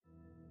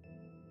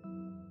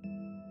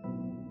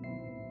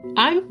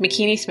I'm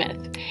McKinney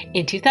Smith.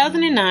 In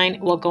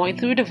 2009, while going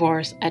through a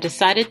divorce, I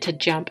decided to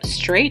jump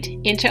straight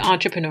into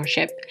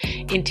entrepreneurship.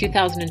 In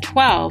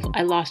 2012,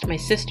 I lost my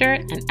sister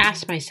and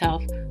asked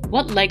myself,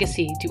 what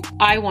legacy do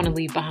I want to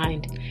leave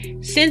behind?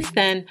 Since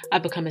then,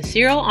 I've become a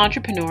serial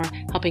entrepreneur,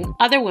 helping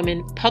other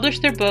women publish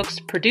their books,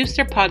 produce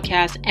their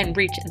podcasts, and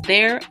reach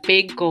their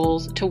big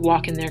goals to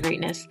walk in their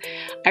greatness.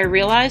 I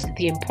realized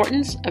the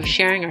importance of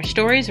sharing our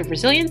stories of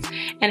resilience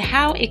and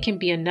how it can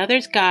be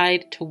another's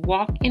guide to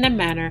walk in a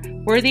manner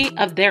worthy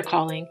of their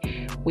calling.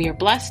 We are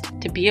blessed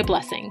to be a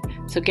blessing,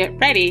 so get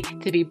ready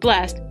to be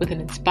blessed with an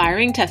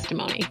inspiring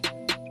testimony.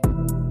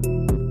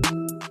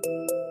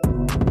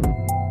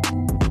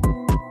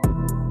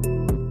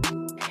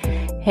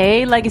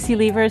 Hey, Legacy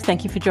Leavers.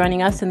 Thank you for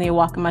joining us in the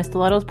Walk in My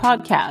Stilettos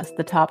podcast,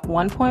 the top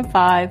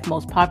 1.5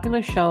 most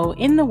popular show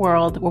in the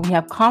world where we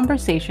have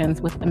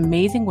conversations with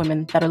amazing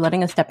women that are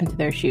letting us step into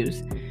their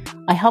shoes.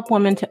 I help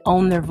women to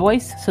own their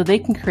voice so they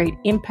can create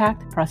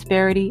impact,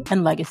 prosperity,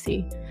 and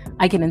legacy.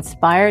 I get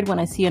inspired when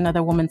I see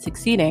another woman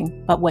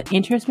succeeding, but what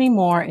interests me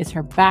more is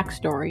her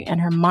backstory and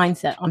her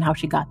mindset on how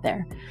she got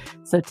there.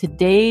 So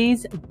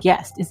today's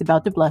guest is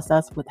about to bless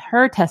us with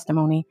her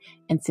testimony,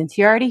 and since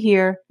you're already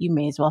here, you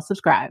may as well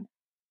subscribe.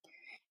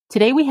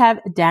 Today we have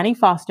Dani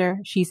Foster.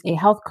 She's a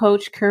health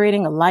coach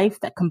curating a life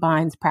that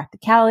combines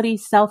practicality,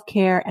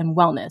 self-care, and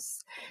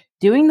wellness.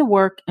 Doing the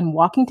work and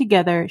walking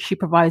together, she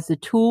provides the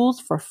tools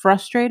for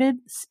frustrated,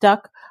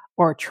 stuck,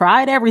 or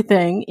tried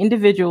everything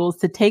individuals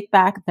to take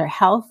back their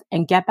health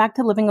and get back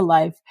to living a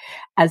life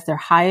as their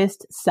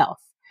highest self.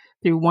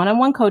 Through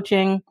one-on-one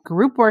coaching,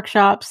 group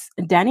workshops,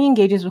 Dani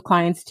engages with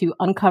clients to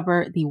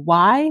uncover the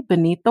why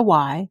beneath the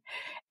why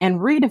and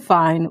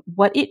redefine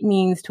what it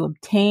means to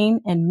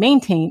obtain and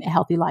maintain a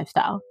healthy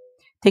lifestyle.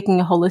 Taking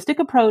a holistic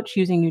approach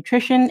using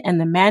nutrition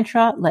and the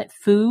mantra, let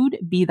food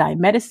be thy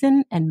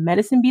medicine and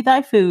medicine be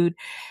thy food,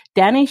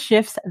 Dani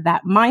shifts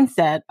that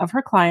mindset of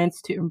her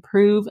clients to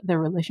improve their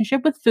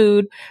relationship with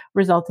food,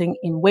 resulting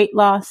in weight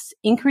loss,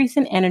 increase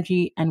in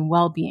energy, and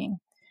well-being.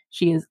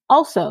 She is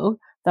also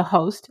the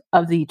host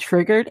of the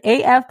Triggered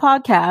AF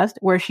podcast,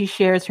 where she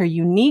shares her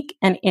unique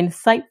and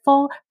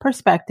insightful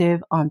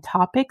perspective on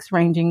topics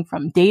ranging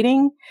from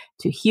dating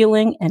to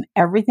healing and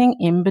everything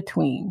in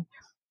between.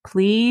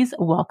 Please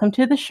welcome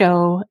to the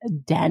show,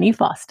 Dani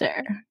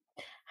Foster.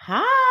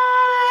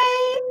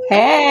 Hi.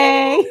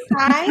 Hey.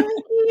 Hi,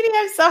 Makini.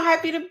 I'm so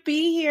happy to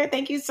be here.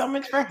 Thank you so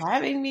much for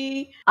having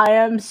me. I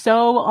am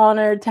so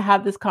honored to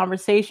have this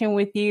conversation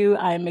with you.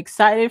 I'm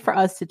excited for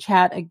us to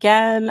chat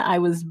again. I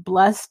was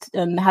blessed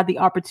and had the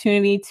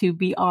opportunity to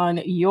be on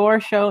your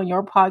show and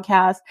your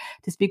podcast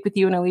to speak with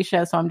you and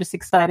Alicia. So I'm just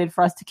excited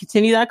for us to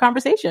continue that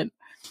conversation.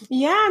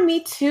 Yeah,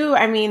 me too.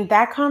 I mean,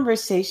 that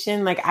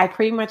conversation, I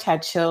pretty much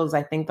had chills,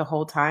 I think, the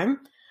whole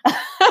time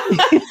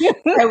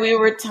that we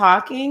were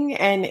talking.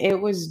 And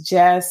it was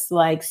just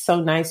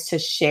so nice to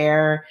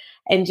share.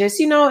 And just,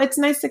 it's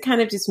nice to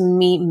kind of just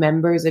meet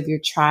members of your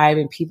tribe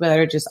and people that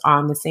are just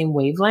on the same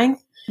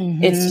wavelength.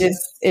 Mm-hmm.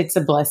 It's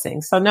a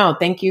blessing. So no,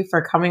 thank you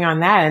for coming on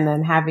that and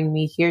then having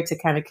me here to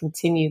kind of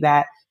continue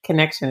that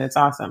connection. It's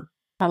awesome.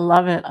 I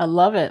love it. I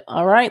love it.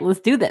 All right, let's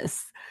do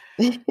this.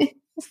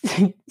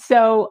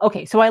 So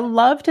I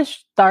love to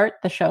start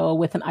the show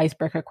with an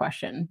icebreaker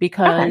question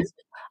because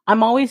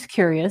I'm always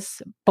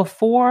curious,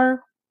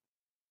 before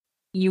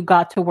you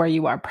got to where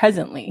you are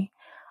presently,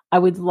 I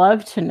would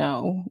love to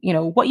know,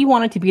 what you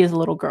wanted to be as a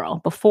little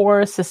girl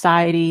before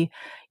society,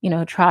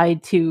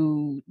 tried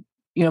to,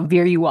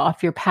 veer you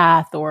off your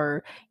path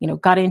or,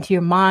 got into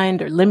your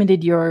mind or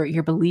limited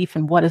your belief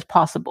in what is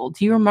possible.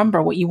 Do you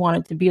remember what you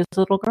wanted to be as a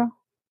little girl?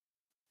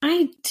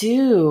 I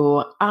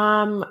do.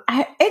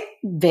 It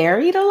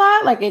varied a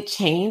lot. It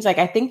changed.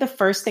 I think the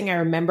first thing I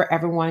remember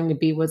ever wanting to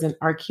be was an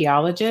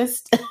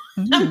archaeologist.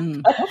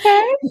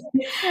 Okay.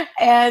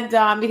 And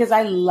because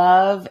I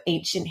love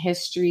ancient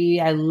history,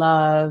 I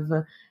love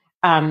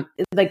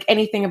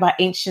anything about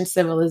ancient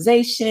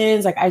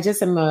civilizations. I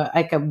just am a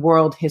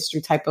world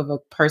history type of a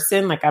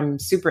person. I'm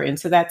super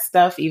into that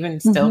stuff, even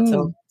still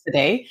till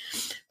today.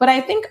 But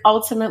I think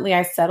ultimately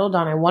I settled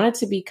on I wanted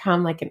to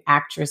become an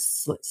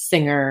actress,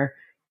 singer,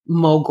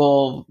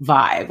 mogul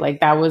vibe.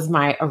 That was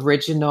my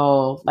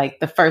original,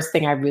 the first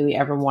thing I really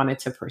ever wanted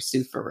to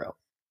pursue for real.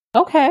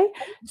 Okay.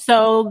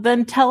 So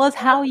then tell us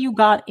how you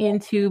got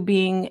into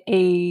being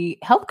a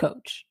health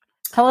coach.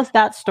 Tell us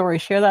that story.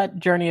 Share that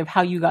journey of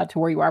how you got to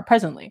where you are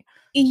presently.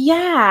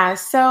 Yeah.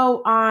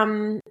 So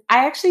I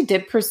actually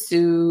did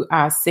pursue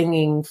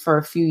singing for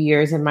a few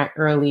years in my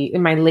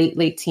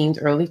late teens,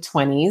 early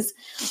 20s.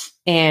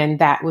 And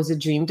that was a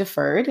dream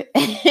deferred.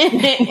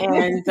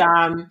 And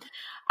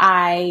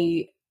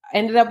I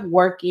ended up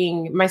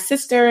working, my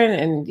sister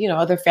and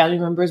other family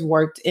members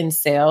worked in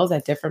sales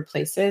at different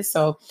places.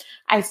 So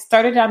I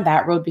started on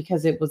that road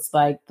because it was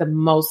the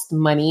most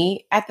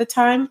money at the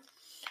time.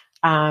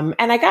 And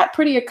I got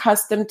pretty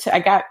accustomed to,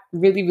 I got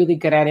really, really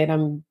good at it.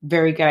 I'm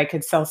very good. I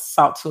could sell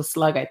salt to a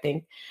slug, I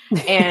think.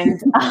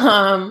 And,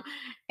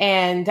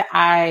 and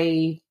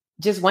I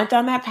just went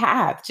down that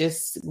path,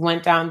 just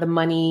went down the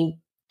money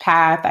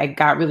path. I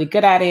got really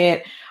good at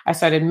it. I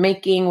started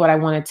making what I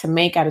wanted to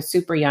make at a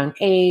super young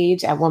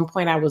age. At one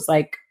point, I was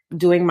like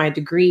doing my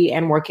degree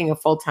and working a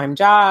full-time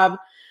job.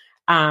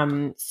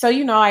 So,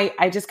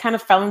 I just kind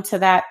of fell into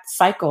that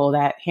cycle,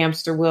 that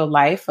hamster wheel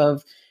life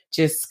of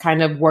just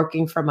kind of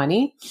working for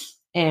money.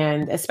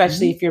 And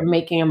especially if you're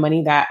making a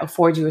money that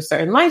affords you a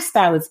certain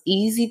lifestyle, it's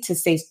easy to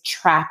stay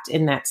trapped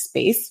in that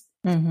space.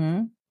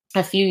 Mm-hmm.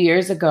 A few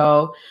years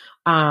ago,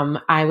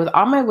 I was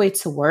on my way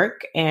to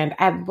work and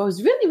I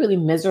was really, really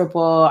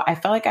miserable. I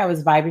felt like I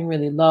was vibing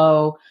really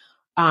low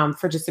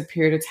for just a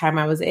period of time.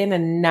 I was in a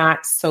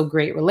not so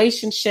great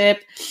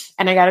relationship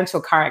and I got into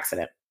a car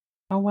accident.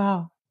 Oh,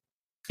 wow.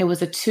 It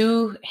was a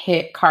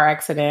 2-hit car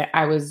accident.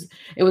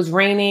 It was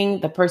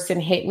raining. The person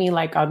hit me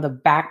like on the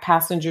back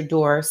passenger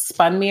door,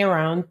 spun me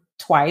around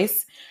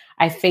twice.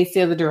 I faced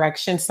the other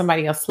direction.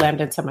 Somebody else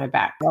slammed into my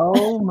back.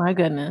 Oh my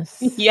goodness.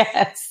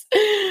 Yes.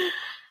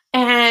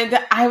 And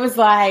I was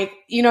like,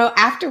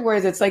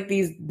 afterwards, it's like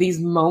these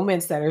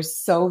moments that are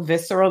so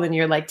visceral and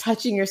you're like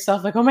touching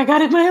yourself like, oh my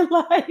God, am I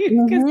alive?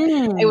 Because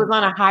it was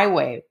on a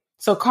highway.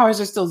 So cars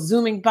are still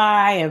zooming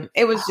by. And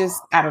it was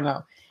just, I don't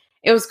know.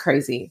 It was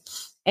crazy.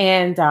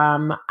 And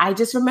I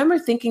just remember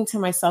thinking to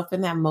myself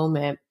in that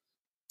moment,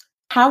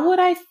 how would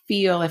I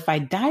feel if I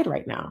died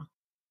right now?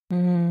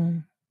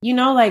 Mm.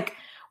 Like,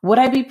 would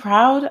I be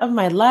proud of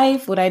my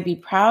life? Would I be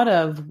proud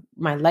of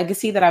my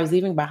legacy that I was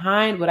leaving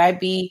behind? Would I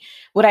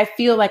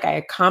feel like I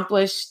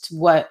accomplished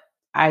what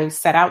I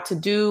set out to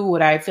do?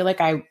 Would I feel like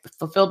I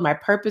fulfilled my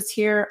purpose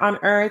here on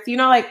earth?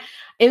 Like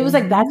it was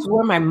like, that's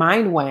where my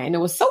mind went. And it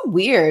was so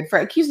weird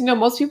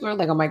most people are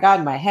like, oh my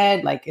God, my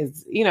head like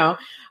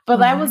but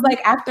that was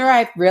like, after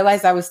I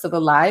realized I was still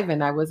alive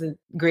and I wasn't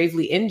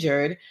gravely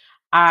injured,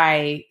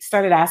 I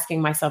started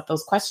asking myself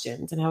those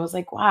questions. And I was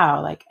like,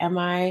 wow, like, I'm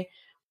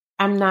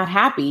not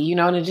happy,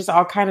 and it just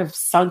all kind of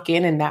sunk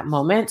in that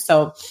moment.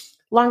 So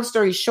long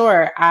story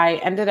short, I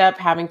ended up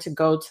having to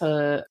go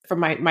for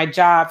my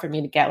job, for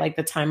me to get like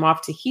the time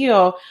off to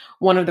heal.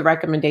 One of the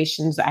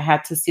recommendations, I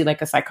had to see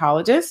like a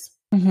psychologist.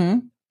 Mm-hmm.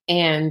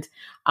 And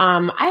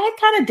I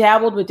had kind of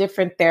dabbled with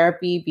different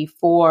therapy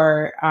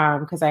before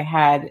because I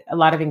had a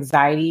lot of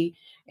anxiety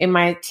in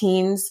my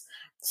teens.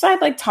 So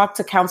I'd like talked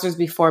to counselors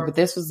before, but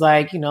this was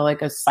like,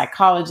 like a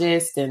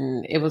psychologist.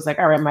 And it was like,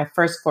 all right, my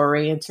first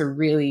foray into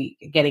really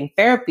getting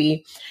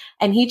therapy.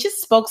 And he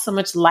just spoke so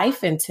much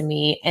life into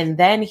me. And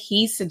then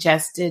he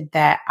suggested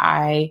that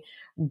I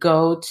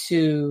go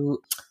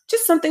to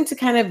just something to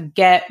kind of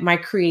get my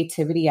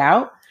creativity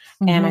out.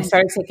 And I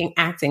started taking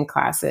acting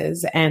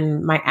classes,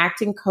 and my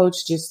acting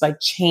coach just like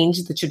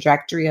changed the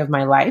trajectory of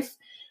my life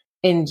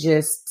and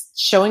just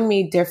showing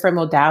me different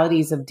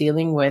modalities of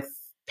dealing with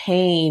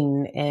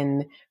pain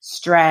and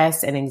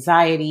stress and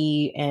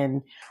anxiety.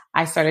 And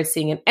I started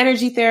seeing an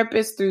energy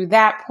therapist through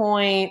that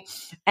point.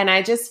 And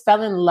I just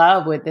fell in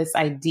love with this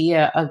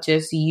idea of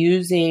just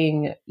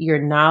using your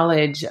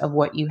knowledge of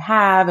what you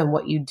have and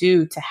what you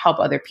do to help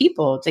other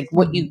people. It's like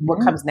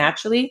what comes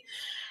naturally.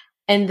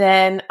 And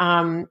then,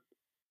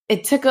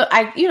 it took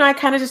I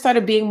kind of just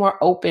started being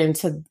more open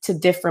to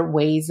different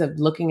ways of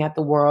looking at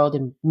the world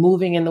and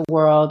moving in the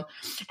world.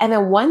 And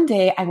then one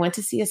day I went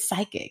to see a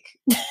psychic.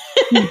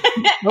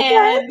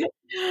 And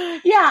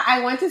yeah,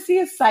 I went to see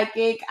a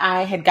psychic.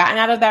 I had gotten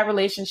out of that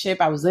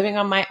relationship. I was living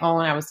on my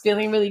own. I was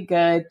feeling really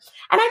good.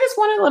 And I just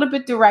wanted a little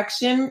bit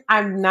direction.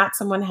 I'm not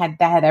someone that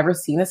had ever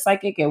seen a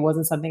psychic. It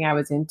wasn't something I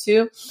was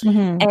into.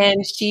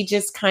 And she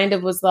just kind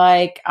of was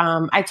like,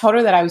 I told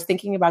her that I was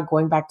thinking about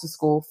going back to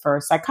school for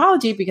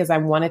psychology because I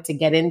wanted to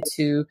get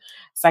into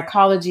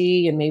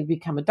psychology and maybe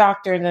become a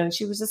doctor. And then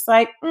she was just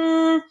like,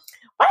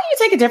 why don't you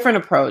take a different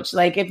approach?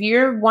 Like if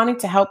you're wanting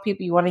to help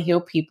people, you want to heal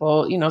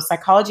people,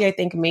 psychology, I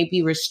think may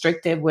be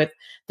restrictive with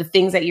the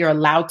things that you're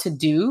allowed to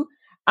do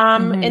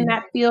in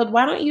that field.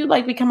 Why don't you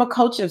like become a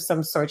coach of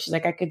some sort? She's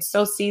like, I could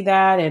so see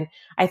that. And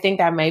I think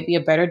that might be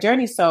a better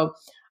journey. So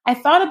I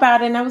thought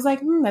about it and I was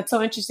like, that's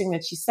so interesting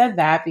that she said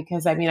that,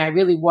 because I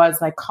really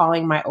was like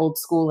calling my old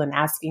school and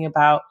asking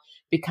about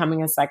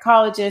becoming a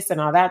psychologist and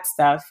all that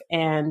stuff.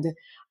 And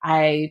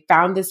I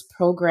found this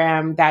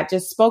program that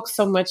just spoke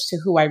so much to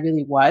who I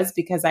really was,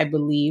 because I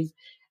believe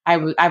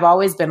I've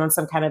always been on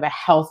some kind of a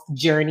health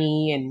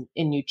journey and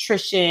in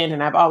nutrition.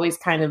 And I've always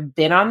kind of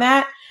been on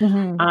that.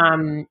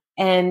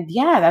 And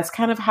yeah, that's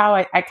kind of how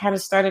I kind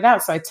of started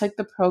out. So I took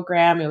the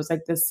program. It was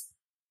like this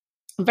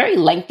very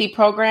lengthy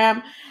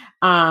program.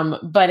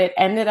 But it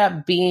ended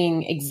up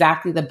being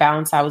exactly the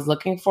balance I was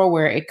looking for,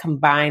 where it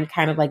combined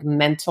kind of like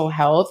mental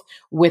health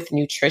with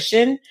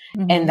nutrition.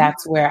 And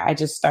that's where I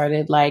just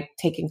started like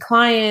taking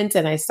clients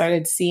and I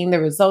started seeing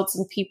the results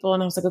in people.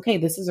 And I was like, okay,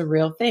 this is a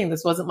real thing.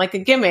 This wasn't like a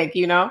gimmick,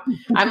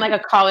 I'm like a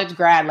college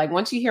grad. Like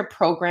once you hear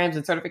programs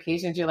and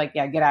certifications, you're like,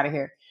 yeah, get out of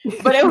here.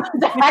 But it was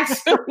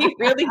actually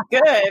really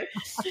good.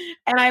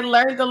 And I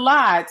learned a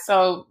lot.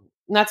 So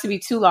not to be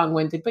too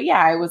long-winded, but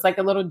yeah, it was like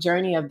a little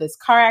journey of this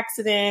car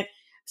accident,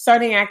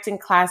 starting acting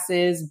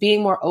classes,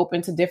 being more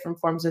open to different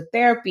forms of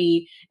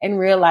therapy, and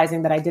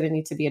realizing that I didn't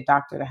need to be a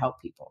doctor to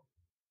help people.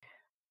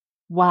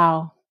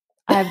 Wow.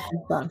 I have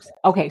goosebumps.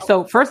 Okay,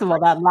 so first of all,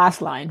 that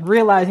last line,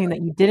 realizing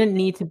that you didn't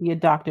need to be a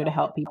doctor to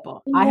help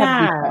people. I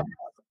have Yeah. goosebumps.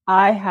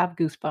 I have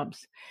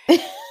goosebumps.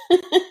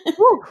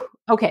 Whew.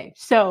 Okay,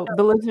 so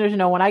the listeners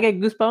know when I get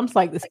goosebumps,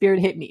 like the spirit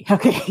hit me.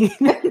 Okay.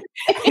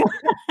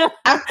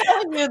 I'm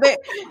telling you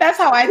that's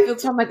how I feel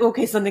too. I'm like,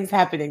 okay, something's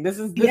happening. This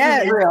is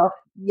Yes. real.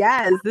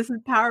 Yes, this is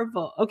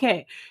powerful.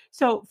 Okay.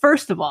 So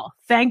first of all,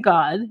 thank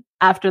God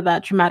after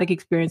that traumatic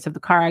experience of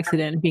the car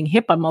accident and being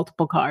hit by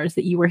multiple cars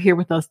that you were here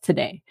with us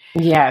today.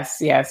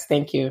 Yes,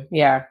 thank you.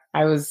 Yeah.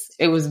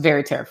 It was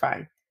very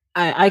terrifying.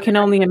 I can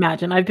only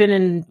imagine. I've been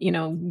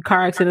in,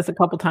 car accidents a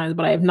couple times,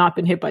 but I have not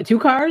been hit by two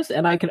cars,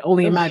 and I can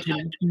only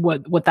imagine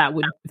what that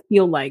would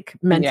feel like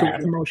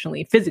mentally,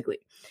 emotionally, physically.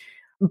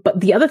 But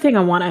the other thing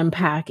I want to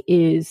unpack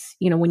is,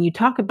 when you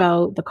talk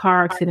about the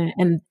car accident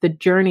and the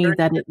journey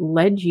that it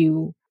led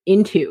you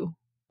into,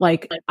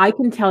 like I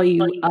can tell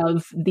you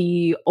of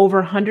the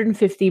over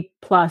 150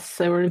 plus,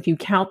 or if you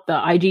count the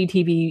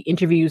IGTV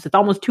interviews, it's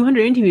almost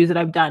 200 interviews that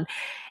I've done.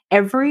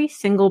 Every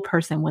single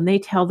person, when they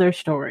tell their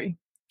story,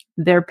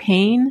 their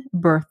pain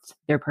birthed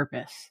their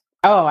purpose.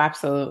 Oh,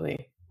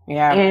 absolutely.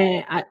 Yeah.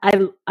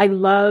 And I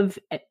love,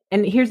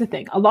 and here's the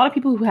thing, a lot of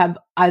people who have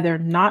either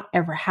not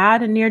ever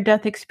had a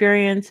near-death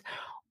experience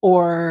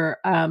or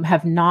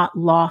have not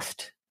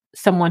lost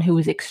someone who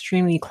is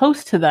extremely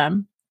close to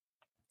them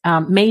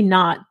may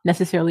not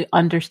necessarily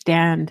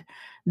understand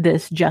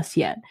this just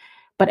yet.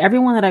 But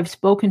everyone that I've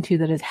spoken to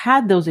that has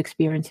had those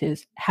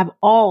experiences have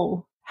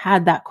all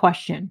had that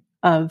question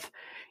of,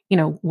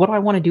 what do I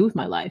want to do with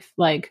my life?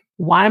 Like,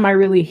 why am I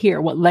really here?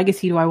 What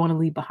legacy do I want to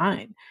leave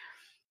behind?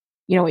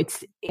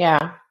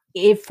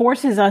 It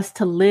forces us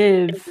to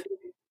live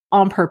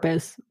on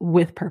purpose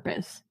with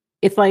purpose.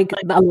 It's like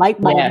the light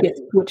bulb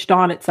gets switched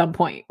on at some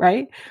point,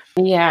 right?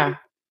 Yeah.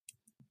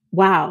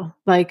 Wow.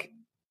 Like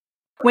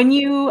when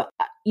you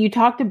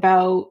talked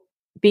about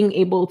being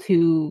able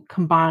to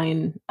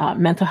combine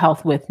mental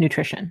health with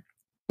nutrition.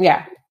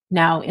 Yeah.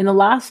 Now, in the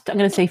last, I'm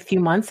going to say few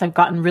months, I've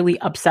gotten really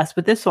obsessed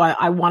with this. So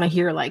I want to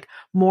hear like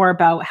more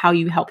about how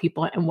you help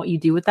people and what you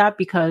do with that,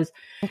 because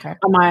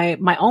on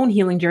my own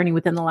healing journey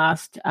within the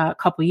last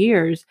couple of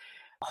years,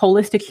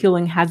 holistic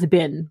healing has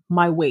been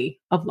my way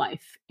of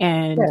life,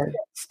 and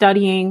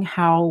studying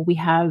how we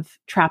have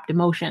trapped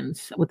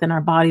emotions within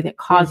our body that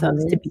cause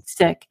us to be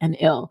sick and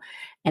ill,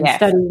 and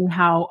studying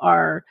how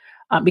our,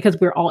 because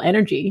we're all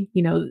energy,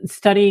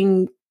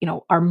 studying,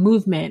 our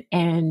movement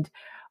and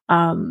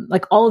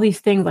like all of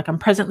these things. Like I'm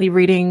presently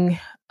reading,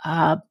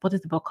 what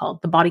is the book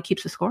called? The Body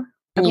Keeps the Score.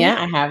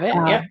 I have it.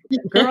 Yeah.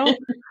 Girl.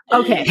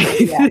 Okay.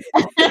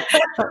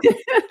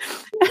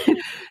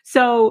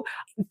 So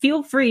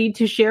feel free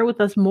to share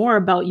with us more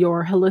about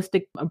your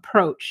holistic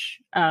approach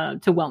to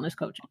wellness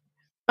coaching.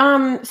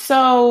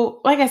 So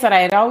like I said, I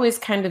had always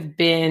kind of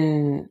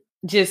been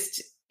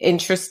just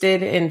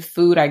interested in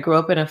food. I grew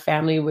up in a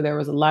family where there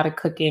was a lot of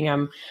cooking.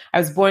 I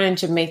was born in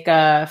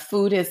Jamaica.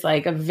 Food is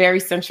like a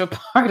very central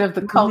part of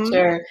the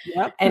culture.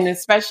 Yep. And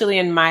especially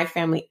in my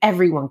family,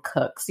 everyone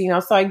cooks,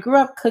 so I grew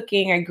up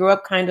cooking. I grew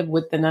up kind of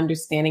with an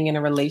understanding and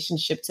a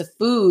relationship to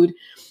food,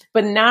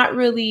 but not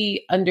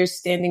really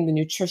understanding the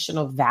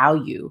nutritional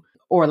value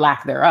or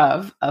lack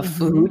thereof of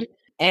food.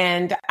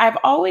 And I've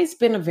always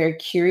been a very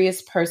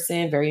curious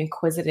person, very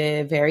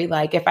inquisitive, very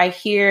like,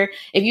 if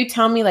you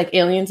tell me like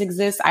aliens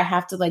exist, I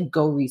have to like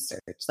go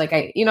research. Like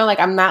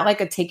I'm not like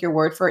a take your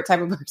word for it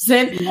type of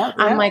person.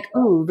 I'm like,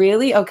 ooh,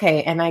 really?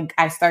 Okay. And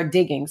I start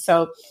digging.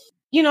 So,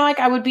 like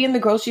I would be in the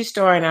grocery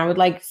store and I would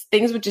like,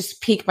 things would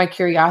just pique my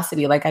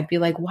curiosity. Like I'd be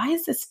like, why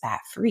is this fat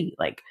free?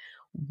 Like,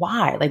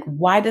 why? Like,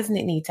 why doesn't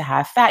it need to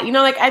have fat?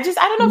 Like, I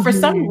don't know, for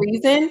some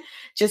reason,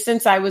 just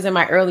since I was in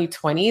my early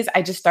 20s,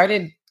 I just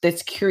started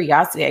this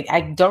curiosity.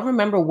 I don't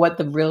remember what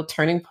the real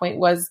turning point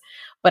was,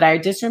 but I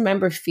just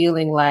remember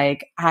feeling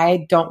like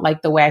I don't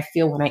like the way I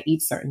feel when I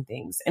eat certain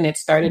things. And it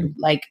started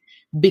like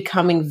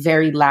becoming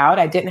very loud.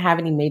 I didn't have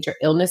any major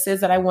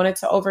illnesses that I wanted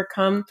to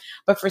overcome,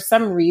 but for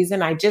some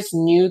reason, I just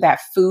knew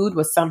that food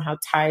was somehow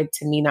tied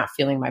to me not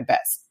feeling my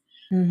best.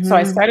 So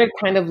I started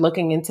kind of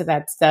looking into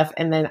that stuff.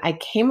 And then I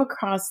came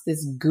across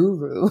this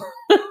guru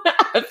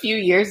a few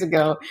years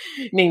ago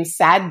named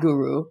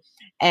Sadhguru.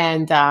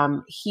 And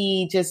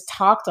he just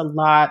talked a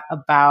lot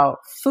about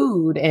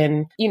food.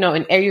 And, in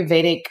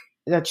Ayurvedic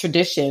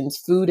traditions,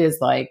 food is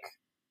like,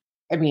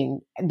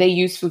 they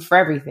use food for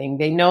everything.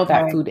 They know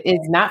that food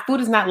is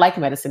not like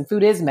medicine.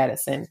 Food is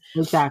medicine.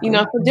 Exactly.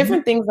 So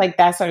different things like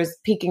that started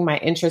piquing my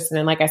interest. And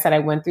then, like I said, I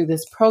went through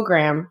this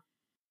program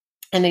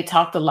and they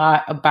talked a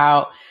lot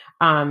about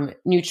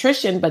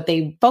nutrition, but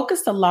they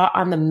focused a lot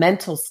on the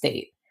mental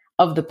state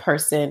of the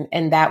person.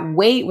 And that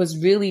weight was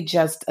really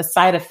just a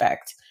side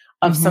effect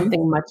of Mm-hmm.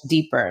 something much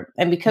deeper.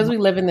 And because we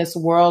live in this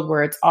world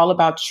where it's all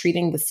about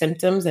treating the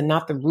symptoms and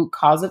not the root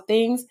cause of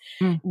things,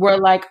 Mm. we're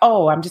like,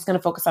 oh, I'm just going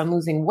to focus on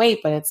losing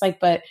weight. But it's like,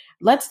 but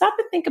let's stop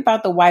and think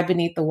about the why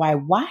beneath the why.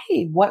 Why?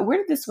 Where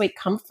did this weight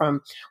come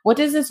from? What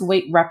does this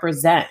weight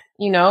represent?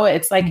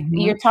 It's like Mm-hmm.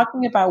 you're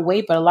talking about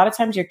weight, but a lot of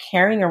times you're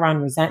carrying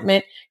around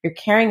resentment, you're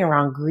carrying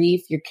around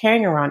grief, you're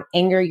carrying around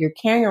anger, you're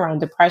carrying around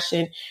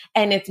depression,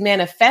 and it's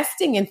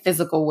manifesting in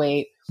physical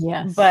weight.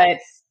 Yes. But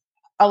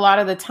a lot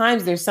of the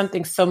times there's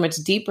something so much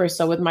deeper.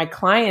 So with my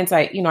clients,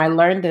 I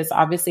learned this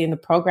obviously in the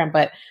program,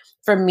 but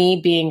for me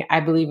being, I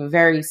believe, a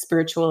very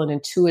spiritual and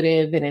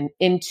intuitive and an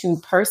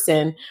in-tune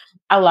person,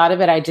 a lot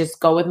of it, I just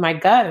go with my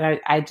gut and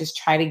I just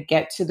try to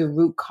get to the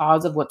root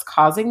cause of what's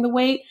causing the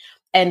weight.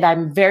 And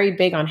I'm very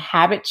big on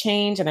habit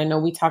change. And I know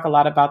we talk a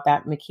lot about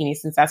that, Makini,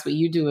 since that's what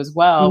you do as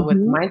well with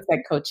Mm-hmm.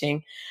 mindset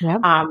coaching,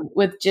 Yep.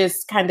 with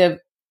just kind of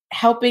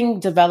helping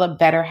develop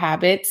better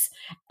habits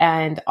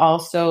and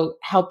also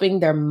helping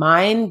their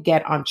mind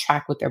get on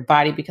track with their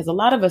body, because a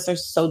lot of us are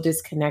so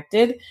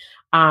disconnected.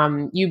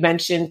 You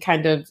mentioned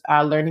kind of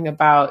learning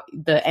about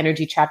the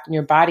energy trapped in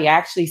your body. I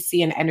actually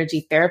see an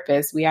energy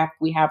therapist. We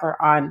have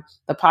her on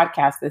the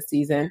podcast this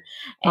season,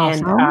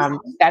 and Awesome.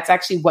 that's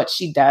actually what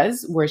she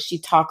does, where she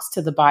talks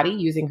to the body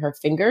using her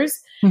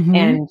fingers, Mm-hmm.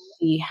 and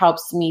she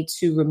helps me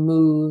to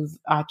remove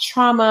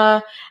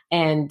trauma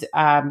and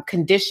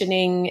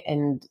conditioning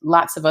and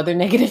lots of other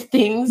negative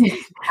things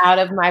out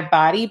of my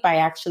body by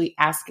actually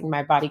asking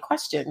my body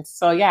questions.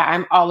 So yeah,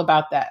 I'm all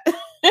about that.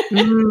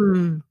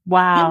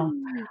 Wow.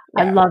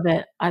 I Yeah. love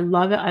it. I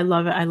love it. I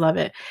love it. I love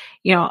it.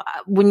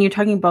 When you're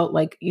talking about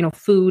like,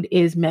 food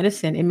is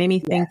medicine, it made me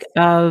think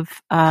Yes.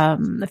 of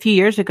a few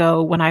years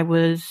ago when I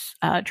was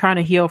trying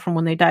to heal from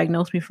when they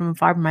diagnosed me from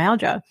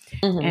fibromyalgia.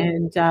 Hmm.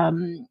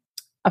 And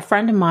a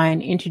friend of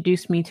mine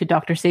introduced me to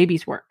Dr.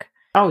 Sabi's work.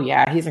 Oh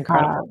yeah, he's Uh,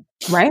 incredible.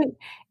 right?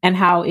 And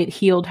how it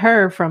healed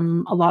her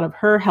from a lot of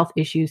her health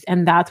issues.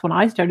 And that's when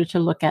I started to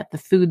look at the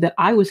food that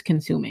I was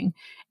consuming.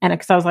 And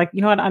because I was like,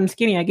 you know what, I'm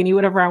skinny, I can eat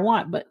whatever I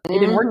want, but it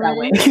didn't work that Hmm.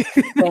 way.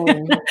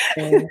 Same,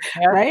 same.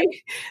 Yep. Right?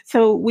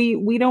 So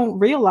we don't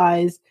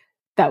realize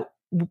that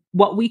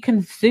what we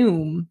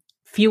consume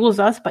fuels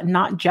us, but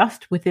not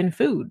just within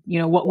food.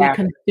 What we Yeah.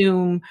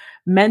 consume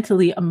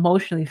mentally,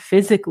 emotionally,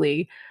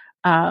 physically,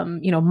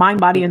 mind,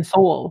 body, and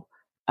soul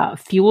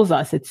fuels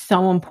us. It's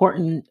so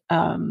important,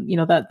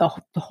 that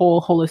the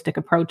whole holistic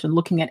approach and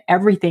looking at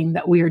everything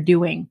that we are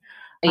doing,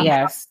 how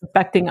Yes. it's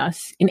affecting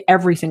us in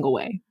every single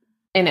way.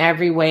 In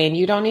every way, and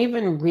you don't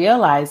even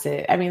realize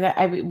it. I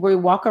mean, we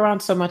walk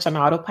around so much on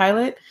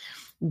autopilot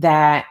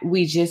that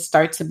we just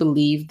start to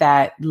believe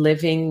that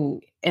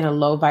living in a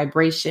low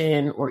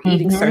vibration or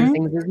eating certain Mm-hmm.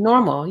 things is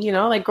normal.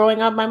 Like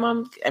growing up, my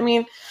mom, I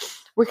mean,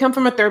 we come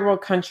from a third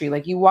world country.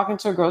 Like you walk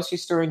into a grocery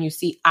store and you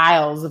see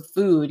aisles of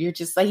food. You're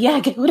just like, yeah,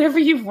 get whatever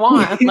you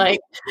want. Like,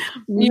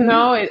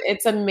 Mm-hmm.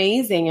 it's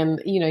amazing. And,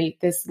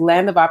 this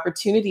land of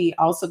opportunity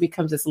also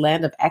becomes this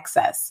land of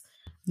excess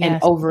and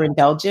Yes.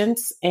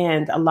 overindulgence.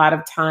 And a lot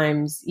of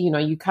times,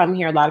 you come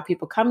here, a lot of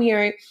people come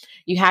here,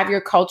 you have your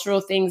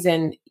cultural things.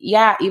 And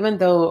yeah, even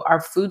though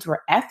our foods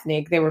were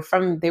ethnic, they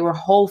were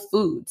whole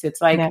foods.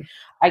 It's like, Yeah.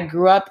 I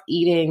grew up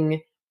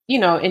eating,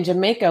 in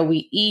Jamaica,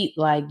 we eat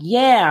like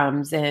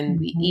yams and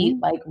we eat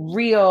Mm-hmm. like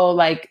real,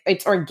 like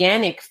it's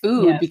organic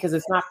food Yes. because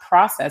it's not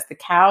processed. The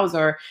cows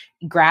are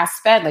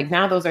grass fed. Like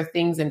now those are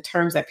things and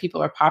terms that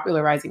people are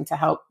popularizing to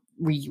help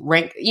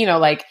rank,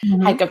 like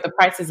Mm-hmm. hike up the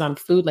prices on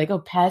food. Like, oh,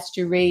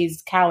 pasture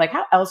raised cow. Like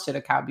how else should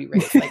a cow be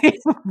raised? Like,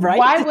 Right?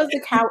 why was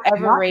the cow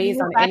ever Not raised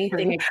in a on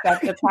anything factory.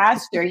 except the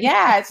pasture?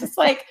 Yeah. It's just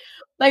like,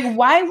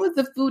 why was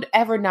the food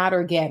ever not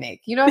organic?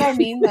 You know what I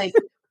mean? Like,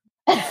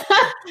 like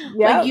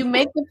Yep. you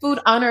make the food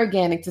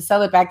unorganic to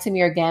sell it back to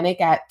me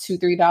organic at $2,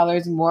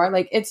 $3 more.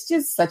 Like it's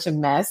just such a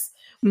mess.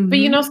 But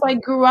Mm-hmm. so I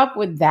grew up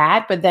with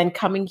that. But then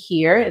coming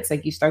here, it's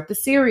like you start the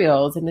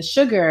cereals and the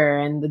sugar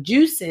and the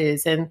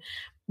juices and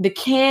the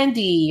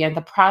candy and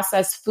the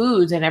processed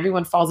foods, and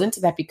everyone falls into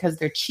that because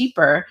they're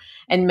cheaper.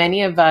 And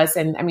many of us,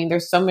 and I mean,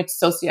 there's so much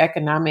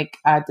socioeconomic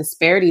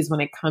disparities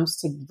when it comes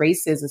to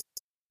races,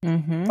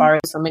 Mm-hmm. far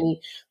as so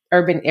many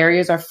urban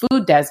areas are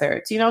food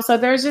deserts, so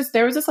there was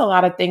just a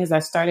lot of things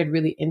that started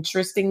really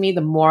interesting me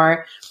the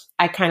more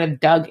I kind of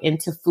dug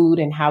into food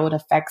and how it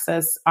affects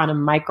us on a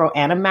micro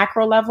and a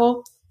macro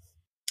level.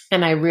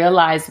 And I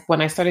realized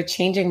when I started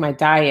changing my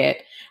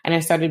diet and I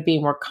started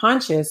being more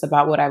conscious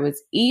about what I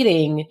was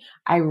eating,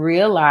 I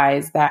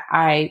realized that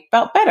I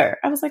felt better.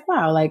 I was like,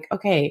 wow, like,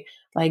 okay,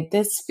 like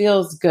this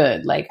feels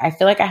good. Like, I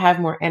feel like I have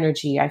more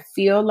energy. I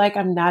feel like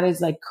I'm not as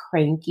like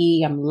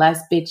cranky. I'm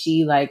less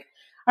bitchy. Like,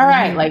 all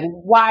right, Mm-hmm. like,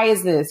 why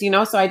is this?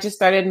 So I just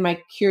started,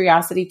 my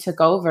curiosity took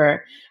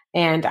over.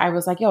 And I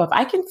was like, yo, if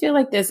I can feel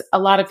like this, a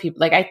lot of people,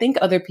 like, I think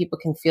other people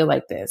can feel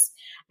like this.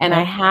 And I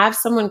Yep. have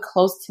someone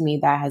close to me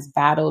that has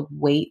battled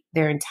weight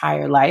their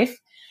entire life.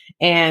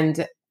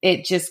 And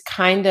it just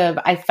kind of,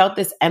 I felt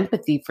this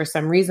empathy for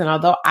some reason,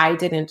 although I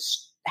didn't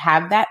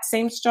have that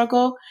same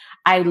struggle.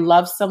 I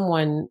love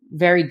someone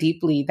very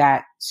deeply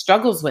that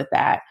struggles with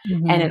that.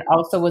 And Mm-hmm. it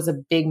also was a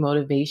big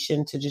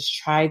motivation to just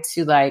try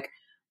to like,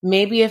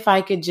 maybe if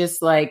I could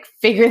just like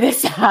figure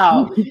this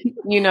out,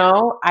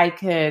 I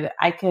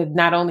could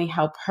not only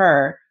help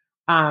her,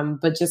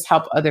 but just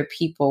help other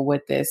people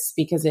with this,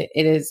 because it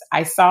is,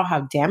 I saw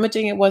how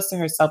damaging it was to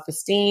her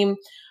self-esteem.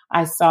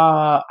 I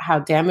saw how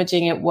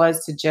damaging it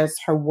was to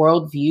just her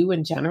worldview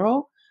in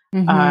general.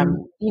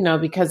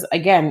 Mm-hmm. Because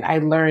again, I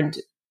learned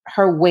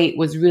her weight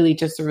was really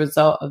just a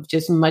result of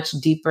just much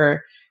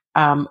deeper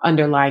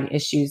underlying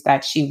issues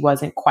that she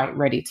wasn't quite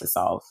ready to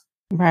solve.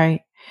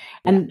 Right.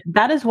 Yeah. And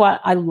that is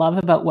what I love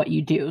about what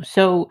you do.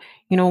 So,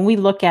 when we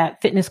look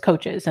at fitness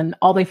coaches and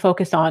all they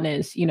focus on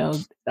is,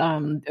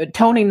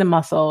 toning the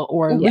muscle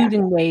or Yeah.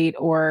 losing weight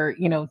or,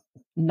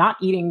 not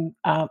eating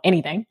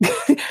anything,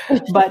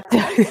 but,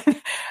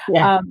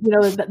 Yeah.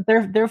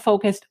 they're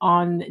focused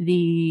on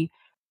the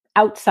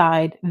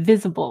outside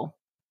visible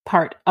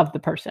part of the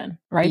person,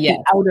 right? The Yes.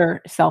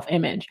 outer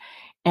self-image.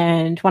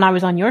 And when I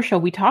was on your show,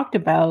 we talked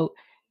about,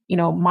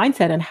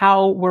 mindset and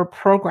how we're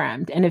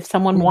programmed. And if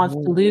someone wants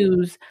to Mhm.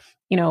 lose,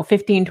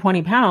 15,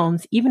 20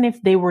 pounds, even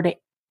if they were to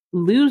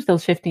lose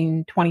those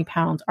 15, 20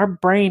 pounds, our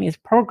brain is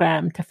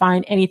programmed to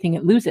find anything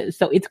it loses.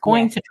 So it's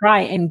going Yes. to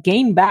try and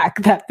gain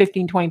back that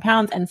 15, 20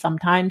 pounds and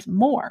sometimes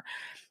more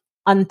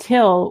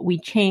until we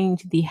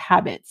change the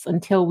habits,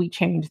 until we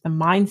change the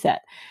mindset.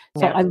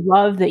 So Yeah. I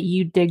love that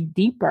you dig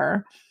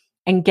deeper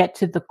and get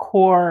to the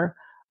core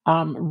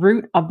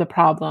root of the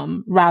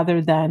problem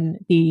rather than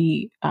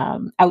the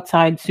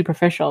outside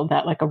superficial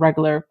that like a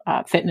regular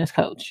fitness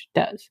coach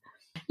does.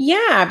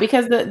 Yeah,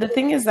 because the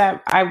thing is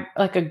that I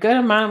like a good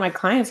amount of my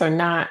clients are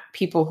not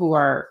people who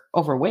are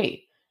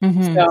overweight.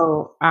 Hmm.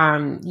 So,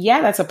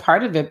 yeah, that's a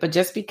part of it. But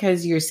just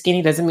because you're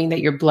skinny doesn't mean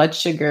that your blood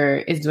sugar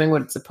is doing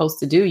what it's supposed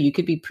to do. You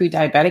could be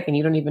pre-diabetic and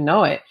you don't even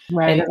know it. It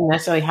Right. doesn't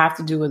necessarily have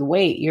to do with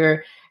weight.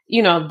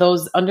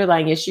 Those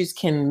underlying issues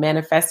can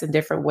manifest in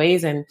different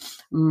ways. And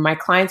my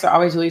clients are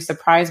always really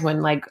surprised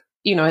when, like,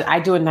 I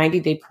do a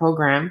 90-day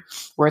program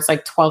where it's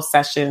like 12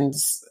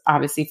 sessions,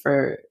 obviously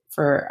for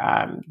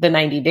the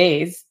 90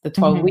 days, the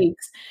 12 Hmm.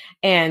 weeks.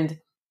 And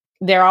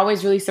they're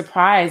always really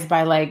surprised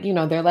by like,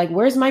 they're like,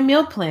 where's my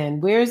meal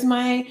plan? Where's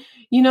my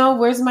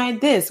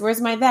this?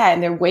 Where's my that?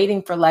 And they're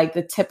waiting for like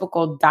the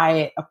typical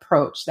diet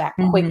approach, that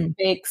quick Hmm.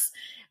 fix.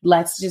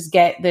 Let's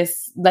get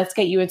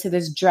you into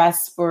this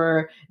dress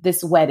for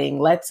this wedding.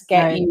 Let's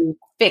get Right. you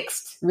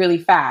fixed really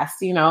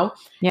fast. And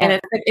Yeah.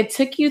 it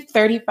took you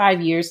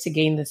 35 years to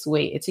gain this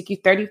weight. It took you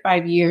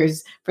 35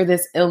 years for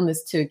this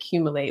illness to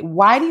accumulate.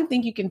 Why do you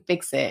think you can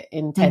fix it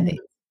in 10 Hmm. days?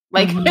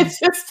 Like Hmm. it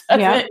just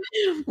Yeah. doesn't,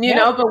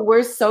 Yeah. but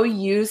we're so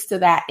used to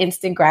that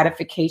instant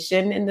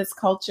gratification in this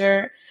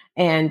culture.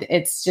 And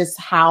it's just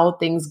how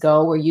things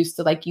go. We're used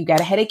to like, you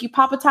got a headache, you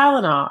pop a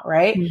Tylenol,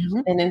 right?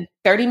 Hmm. And in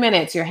 30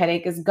 minutes, your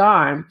headache is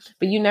gone.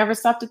 But you never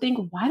stop to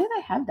think, why did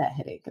I have that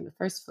headache in the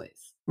first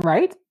place?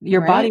 Right.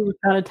 Your Right? body was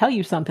trying to tell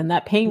you something.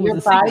 That pain was Your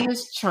a body signal.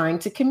 is trying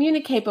to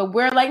communicate, but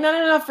we're like, no,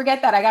 no, no,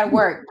 forget that. I got to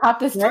work. Pop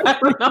this Right.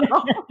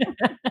 Tylenol.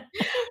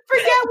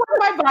 Forget what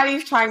my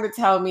body's trying to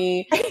tell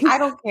me. I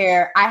don't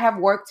care. I have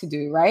work to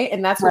do, right?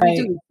 And that's what we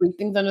do. Right. We sweep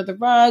things under the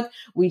rug.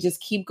 We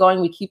just keep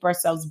going. We keep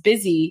ourselves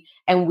busy,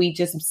 and we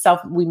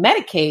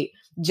medicate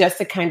just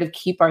to kind of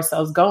keep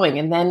ourselves going.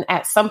 And then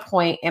at some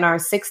point in our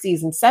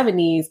 60s and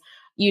 70s,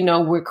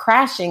 we're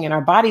crashing and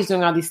our body's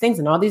doing all these things,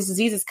 and all these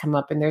diseases come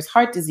up, and there's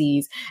heart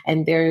disease,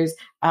 and there's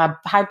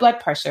high blood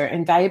pressure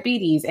and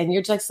diabetes. And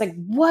you're just like,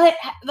 what?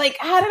 Like,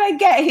 how did I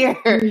get here?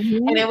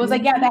 And it was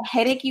like, yeah, that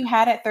headache you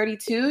had at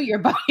 32, your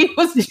body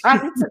was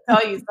trying to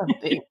tell you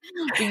something.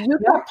 But you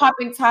kept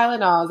popping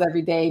Tylenols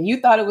every day, and you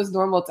thought it was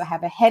normal to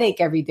have a headache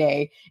every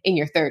day in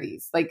your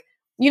 30s. Like,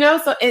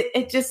 so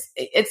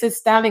it's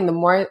astounding. The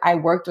more I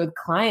worked with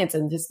clients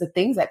and just the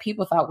things that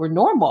people thought were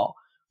normal.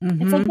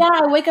 It's like, Hmm. yeah,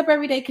 I wake up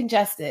every day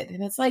congested.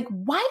 And it's like,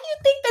 why do you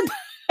think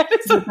that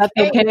is That's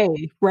okay?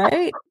 okay.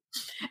 Right.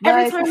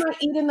 Every Like, time I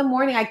eat in the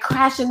morning, I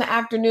crash in the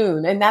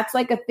afternoon. And that's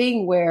like a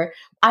thing where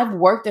I've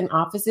worked in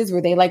offices where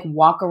they like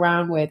walk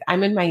around with,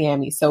 I'm in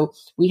Miami. So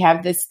we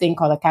have this thing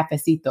called a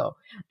cafecito.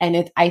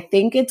 And I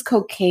think it's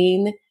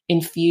cocaine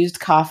infused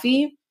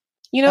coffee.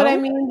 You know what I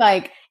oh, mean?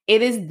 Like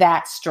it is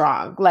that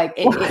strong. Like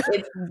it's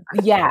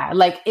yeah,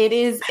 like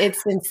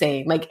it's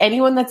insane. Like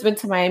anyone that's been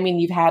to Miami and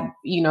you've had,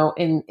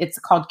 it's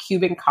called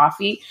Cuban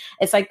coffee.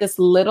 It's like this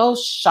little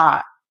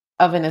shot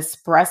of an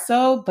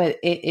espresso, but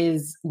it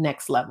is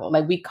next level.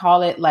 Like we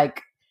call it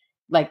like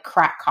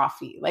crack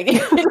coffee. Like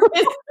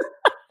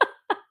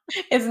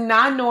it's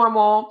not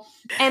normal.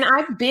 And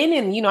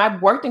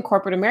I've worked in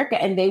corporate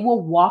America, and they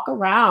will walk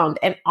around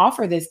and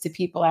offer this to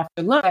people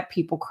after lunch that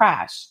people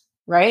crash.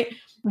 Right.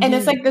 And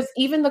it's mhm. like this,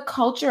 even the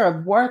culture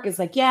of work is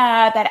like,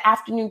 yeah, that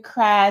afternoon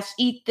crash,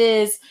 eat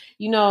this,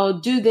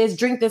 do this,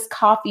 drink this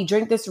coffee,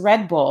 drink this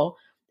Red Bull.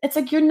 It's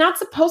like, you're not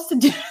supposed to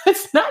do,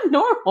 it's not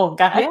normal,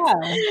 guys.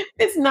 Yeah.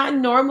 It's not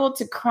normal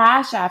to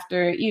crash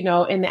after,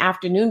 in the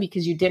afternoon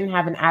because you didn't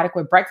have an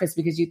adequate breakfast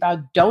because you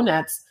thought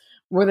donuts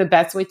were the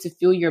best way to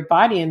fuel your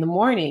body in the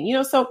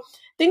morning. So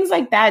things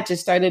like that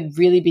just started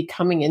really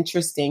becoming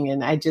interesting.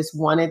 And I just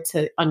wanted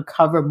to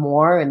uncover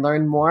more and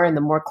learn more. And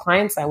the more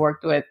clients I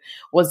worked with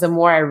was the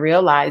more I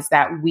realized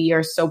that we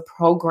are so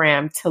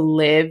programmed to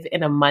live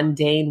in a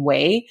mundane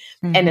way.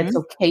 And it's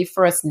okay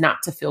for us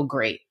not to feel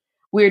great.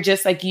 We're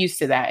just like used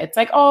to that. It's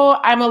like, oh,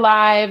 I'm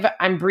alive,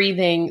 I'm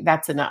breathing,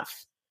 that's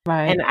enough.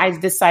 Right. And I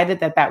decided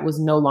that that was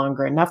no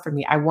longer enough for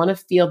me. I want to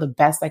feel the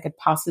best I could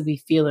possibly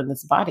feel in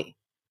this body.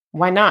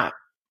 Why not?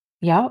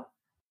 Yeah.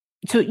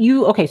 So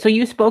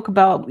you spoke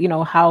about,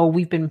 how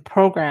we've been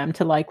programmed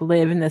to like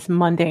live in this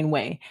mundane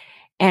way.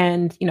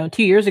 And,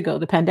 2 years ago,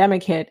 the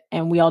pandemic hit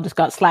and we all just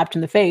got slapped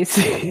in the face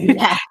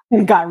Yeah.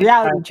 and got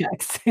reality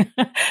checks.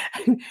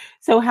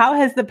 So how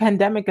has the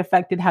pandemic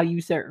affected how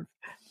you serve?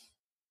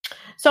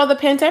 So the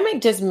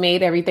pandemic just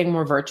made everything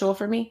more virtual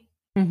for me.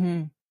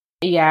 Mm-hmm.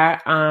 Yeah.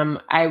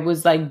 I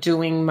was like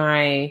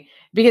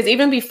because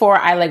even before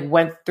I like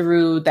went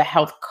through the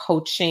health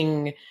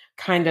coaching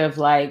kind of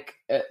like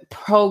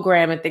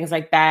program and things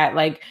like that,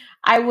 like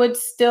I would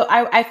still,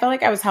 I felt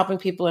like I was helping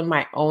people in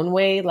my own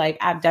way. Like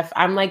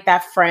I'm like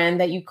that friend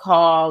that you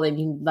call and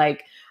you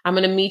like, I'm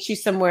going to meet you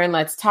somewhere and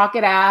let's talk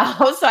it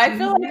out. So I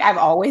feel like I've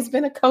always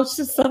been a coach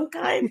of some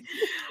kind.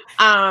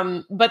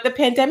 But the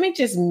pandemic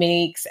just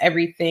makes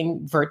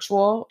everything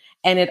virtual.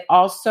 And it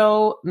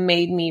also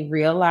made me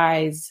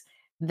realize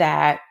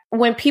that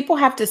when people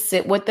have to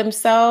sit with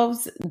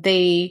themselves,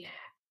 they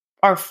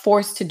are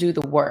forced to do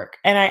the work.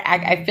 And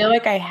I feel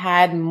like I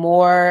had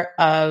I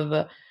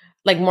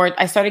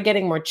started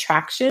getting more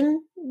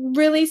traction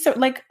really. So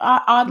like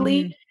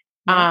oddly,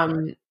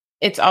 Yep.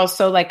 it's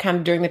also like kind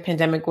of during the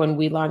pandemic when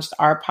we launched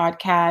our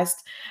podcast,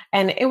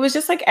 and it was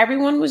just like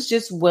everyone was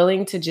just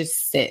willing to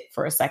just sit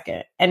for a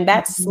second, and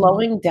that's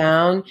slowing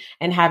down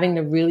and having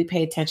to really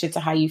pay attention to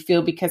how you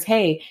feel, because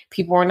hey,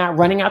 people are not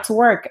running out to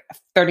work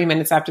 30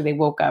 minutes after they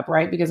woke up,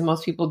 right? Because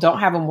most people don't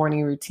have a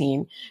morning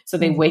routine. So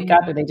they wake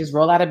up and they just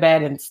roll out of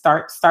bed and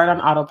start on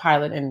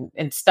autopilot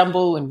and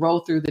stumble and roll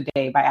through the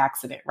day by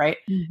accident, right?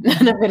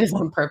 None of it is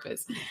on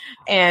purpose.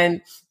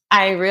 And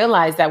I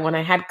realized that when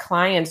I had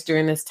clients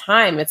during this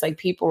time, it's like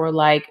people were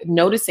like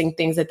noticing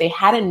things that they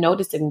hadn't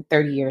noticed in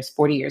 30 years,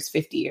 40 years,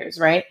 50 years,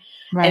 right?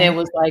 And it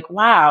was like,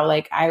 wow,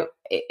 like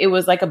it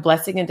was like a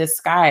blessing in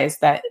disguise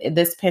that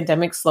this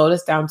pandemic slowed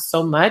us down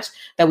so much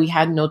that we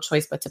had no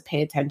choice but to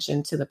pay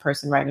attention to the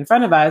person right in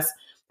front of us,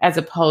 as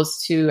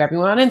opposed to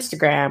everyone on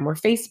Instagram or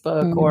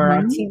Facebook or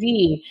on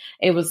TV.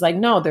 It was like,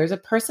 no, there's a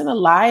person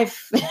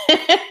alive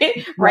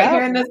right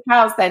here in this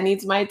house that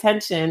needs my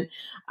attention.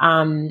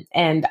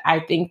 And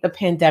I think the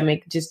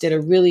pandemic just did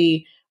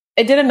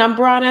it did a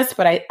number on us,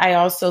 but I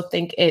also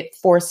think it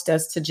forced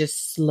us to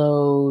just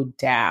slow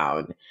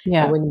down.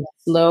 Yeah. And when you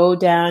slow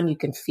down, you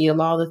can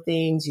feel all the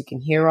things, you can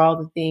hear all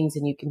the things,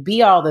 and you can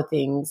be all the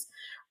things,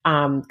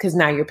 because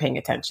now you're paying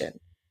attention.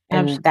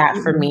 And that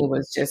for me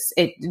was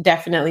it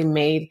definitely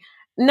made,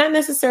 not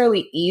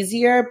necessarily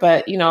easier,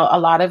 but a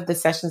lot of the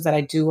sessions that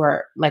I do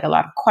are like a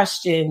lot of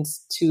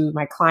questions to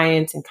my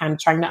clients and kind of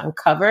trying to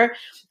uncover.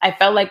 I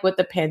felt like with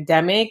the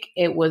pandemic,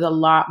 it was a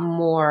lot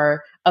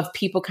more of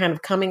people kind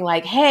of coming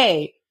like,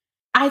 hey,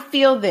 I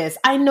feel this.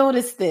 I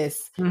noticed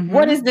this.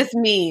 What does this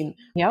mean?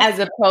 Yep. As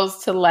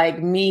opposed to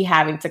like me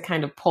having to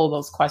kind of pull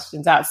those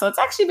questions out. So it's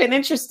actually been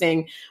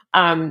interesting.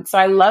 So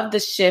I love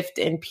the shift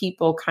in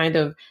people kind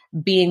of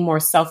being more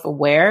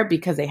self-aware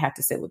because they had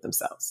to sit with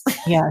themselves.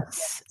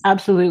 Yes,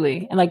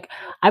 absolutely. And like,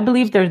 I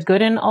believe there's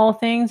good in all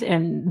things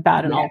and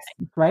bad in all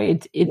things,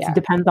 right? It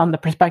depends on the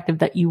perspective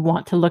that you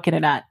want to look at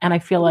it at. And I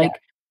feel like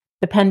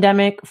the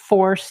pandemic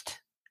forced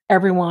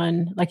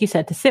everyone, like you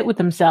said, to sit with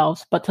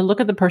themselves, but to look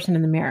at the person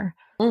in the mirror.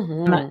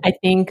 And I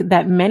think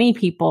that many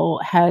people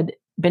had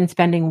been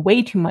spending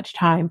way too much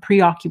time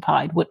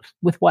preoccupied with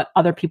what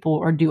other people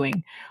are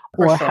doing,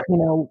 or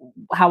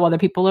how other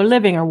people are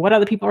living, or what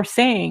other people are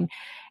saying,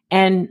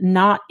 and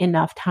not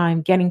enough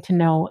time getting to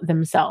know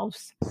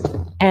themselves.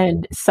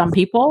 And some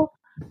people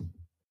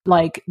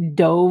like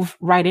dove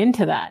right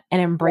into that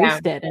and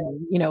embraced it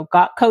and,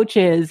 got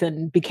coaches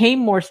and became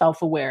more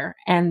self-aware.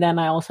 And then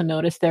I also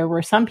noticed there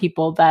were some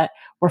people that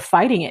were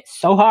fighting it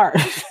so hard.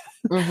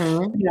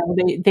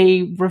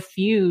 They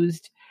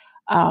refused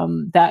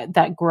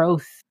that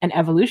growth and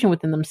evolution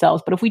within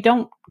themselves. But if we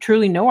don't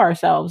truly know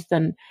ourselves,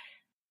 then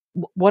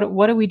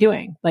what are we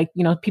doing? Like,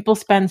 people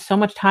spend so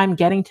much time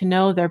getting to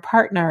know their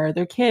partner,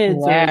 their kids,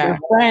 or their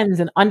friends,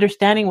 and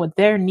understanding what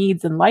their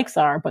needs and likes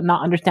are, but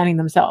not understanding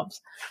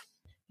themselves.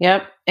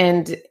 Yep.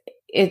 And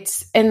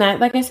that,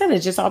 like I said, it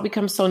just all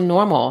becomes so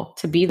normal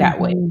to be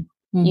that way.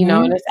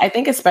 And I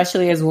think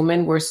especially as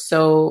women, we're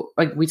so,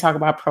 like, we talk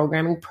about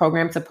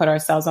programmed to put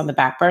ourselves on the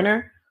back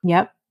burner.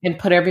 Yep. And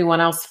put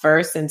everyone else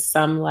first in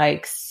some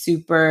like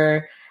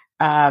super,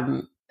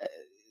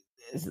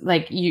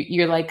 like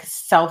you're like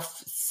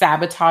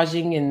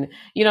self-sabotaging, and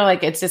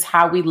like it's just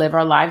how we live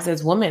our lives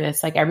as women.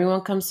 It's like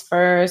everyone comes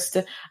first.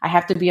 I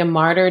have to be a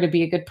martyr to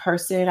be a good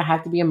person. I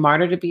have to be a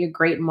martyr to be a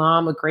great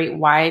mom, a great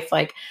wife.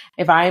 Like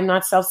if I am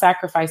not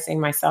self-sacrificing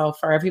myself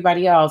for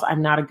everybody else,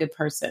 I'm not a good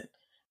person.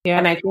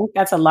 And I think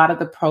that's a lot of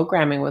the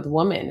programming with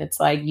women.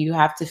 It's like you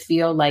have to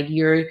feel like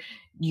you're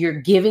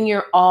giving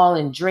your all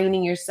and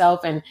draining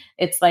yourself. And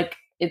it's like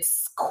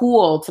it's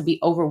cool to be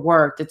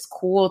overworked. It's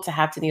cool to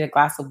have to need a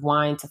glass of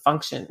wine to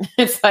function.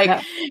 It's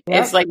like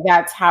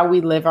that's how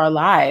we live our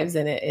lives.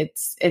 And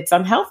it's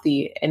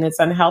unhealthy. And it's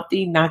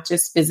unhealthy not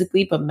just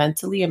physically, but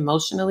mentally,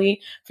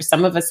 emotionally, for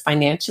some of us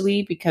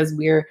financially, because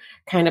we're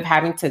kind of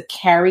having to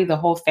carry the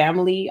whole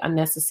family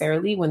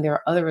unnecessarily when there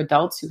are other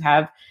adults who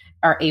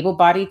are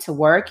able-bodied to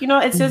work.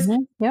 It's just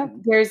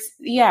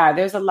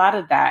there's a lot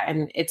of that,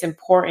 and it's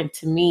important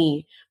to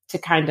me to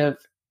kind of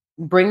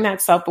bring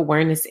that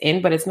self-awareness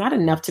in, but it's not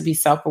enough to be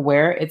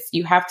self-aware.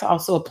 You have to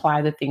also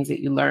apply the things that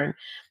you learn.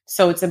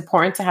 So it's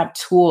important to have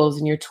tools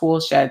in your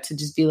tool shed to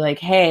just be like,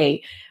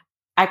 hey,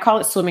 I call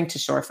it swimming to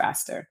shore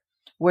faster,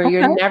 where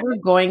you're never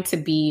going to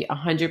be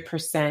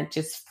 100%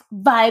 just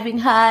vibing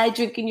high,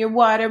 drinking your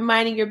water,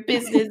 minding your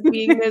business,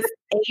 being this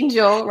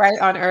angel right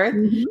on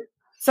earth.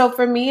 So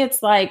for me,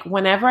 it's like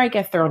whenever I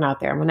get thrown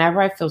out there,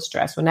 whenever I feel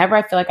stressed, whenever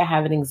I feel like I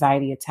have an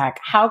anxiety attack,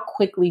 how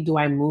quickly do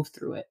I move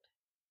through it?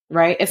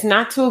 Right? It's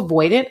not to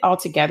avoid it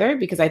altogether,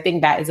 because I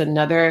think that is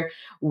another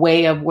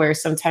way of where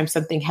sometimes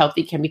something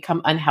healthy can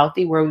become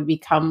unhealthy, where we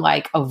become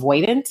like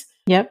avoidant.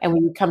 And we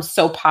become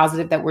so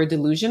positive that we're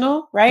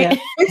delusional, right?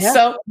 We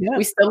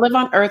still live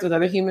on earth with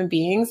other human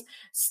beings.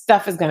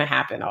 Stuff is going to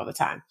happen all the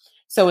time.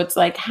 So it's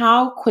like,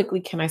 how quickly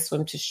can I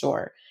swim to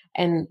shore?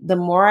 And the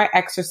more I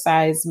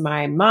exercise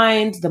my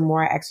mind, the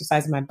more I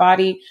exercise my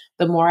body,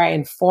 the more I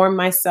inform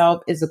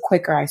myself, is the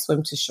quicker I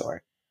swim to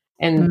shore.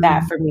 And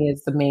that for me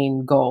is the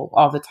main goal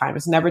all the time.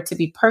 It's never to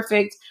be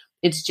perfect.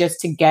 It's just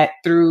to get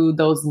through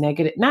those I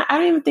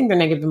don't even think they're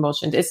negative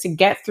emotions. It's to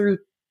get through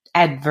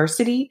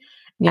adversity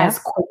as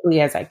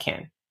quickly as I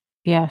can.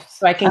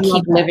 So I can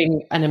keep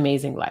living an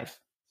amazing life.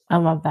 I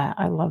love that.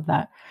 I love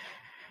that.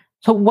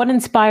 So what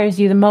inspires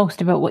you the most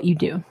about what you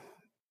do?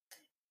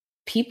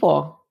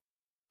 People.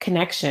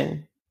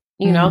 Connection,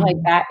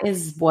 like that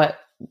is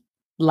what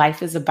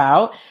life is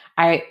about.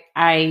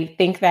 I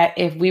think that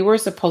if we were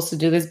supposed to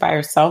do this by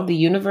ourselves, the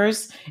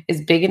universe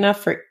is big enough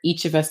for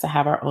each of us to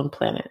have our own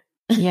planet.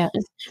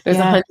 There's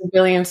 100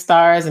 billion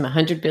stars and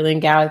 100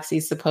 billion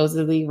galaxies,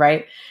 supposedly,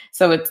 right?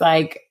 So it's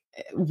like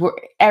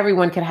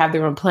everyone could have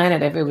their own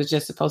planet if it was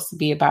just supposed to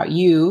be about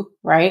you,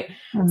 right?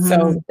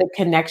 So the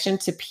connection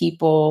to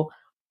people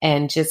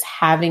and just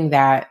having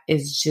that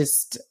is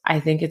just, I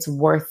think it's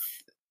worth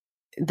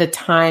the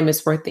time,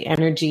 is worth the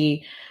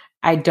energy.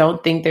 I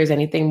don't think there's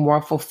anything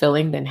more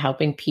fulfilling than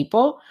helping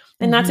people.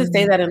 And not to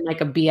say that in like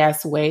a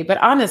BS way, but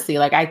honestly,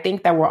 like I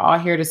think that we're all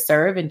here to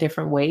serve in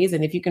different ways.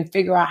 And if you can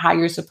figure out how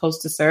you're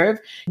supposed to serve,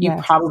 you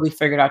probably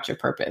figured out your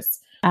purpose.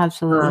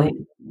 Absolutely.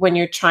 When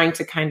you're trying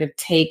to kind of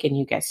take and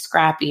you get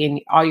scrappy and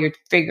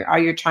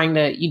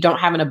you don't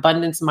have an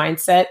abundance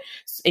mindset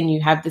and you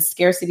have the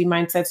scarcity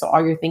mindset. So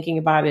all you're thinking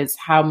about is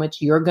how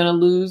much you're going to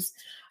lose.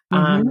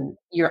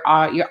 You're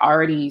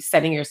already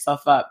setting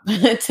yourself up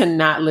to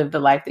not live the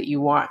life that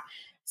you want.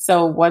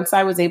 So once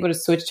I was able to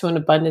switch to an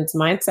abundance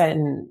mindset,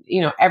 and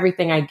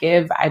everything I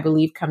give, I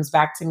believe comes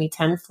back to me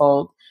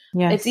tenfold.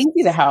 It's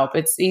easy to help.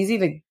 It's easy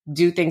to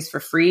do things for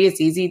free.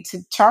 It's easy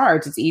to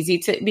charge. It's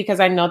easy because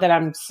I know that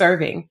I'm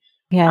serving.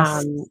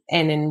 And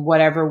in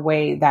whatever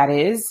way that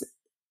is,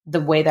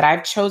 the way that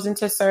I've chosen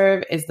to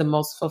serve is the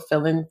most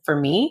fulfilling for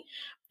me.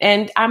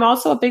 And I'm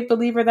also a big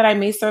believer that I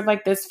may serve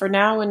like this for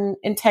now, and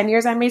in 10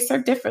 years, I may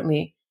serve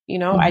differently.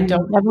 I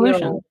don't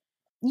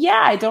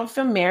I don't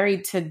feel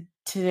married to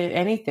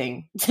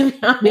anything, to be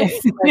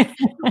honest.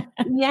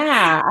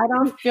 I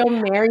don't feel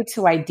married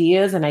to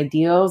ideas and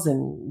ideals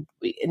and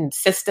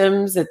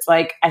systems. It's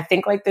like, I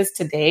think like this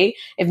today.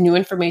 If new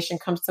information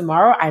comes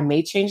tomorrow, I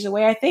may change the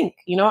way I think.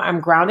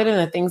 I'm grounded in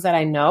the things that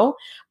I know,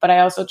 but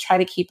I also try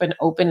to keep an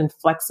open and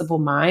flexible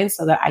mind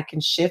so that I can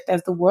shift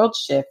as the world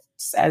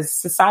shifts, as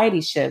society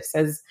shifts,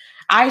 as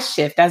I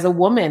shift as a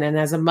woman and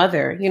as a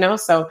mother,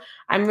 so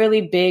I'm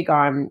really big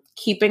on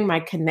keeping my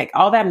connect.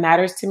 All that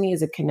matters to me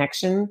is a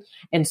connection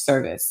and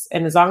service.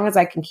 And as long as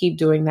I can keep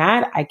doing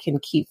that, I can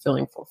keep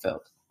feeling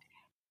fulfilled.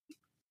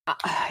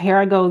 Here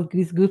I go,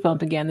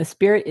 goosebump again. The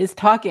spirit is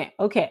talking.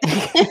 Okay.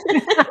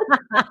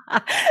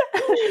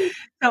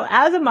 So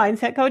as a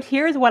mindset coach,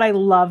 here's what I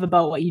love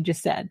about what you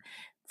just said,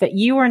 that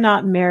you are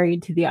not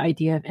married to the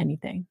idea of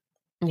anything.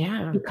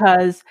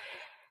 Because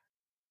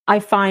I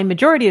find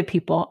majority of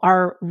people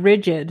are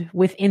rigid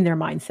within their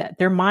mindset.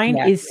 Their mind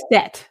is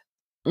set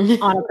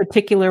on a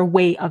particular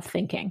way of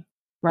thinking,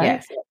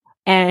 right?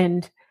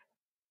 And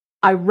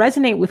I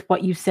resonate with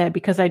what you said,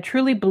 because I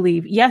truly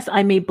believe, yes,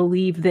 I may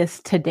believe this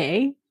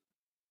today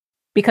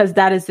because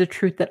that is the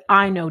truth that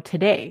I know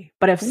today.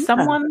 But if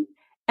someone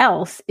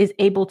else is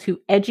able to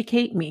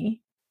educate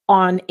me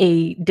on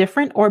a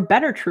different or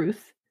better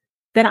truth,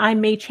 then I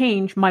may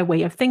change my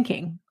way of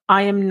thinking.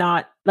 I am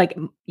not like,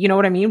 you know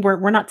what I mean?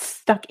 We're not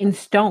stuck in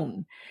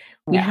stone.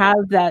 We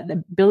have that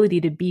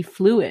ability to be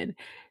fluid.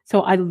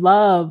 So I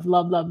love,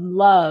 love, love,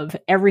 love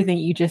everything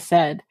you just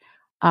said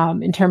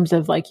in terms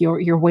of like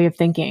your way of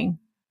thinking.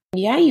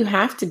 Yeah, you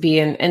have to be.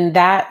 And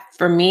that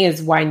for me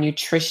is why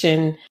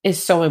nutrition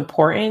is so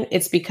important.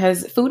 It's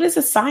because food is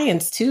a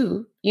science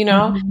too,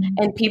 Mhm.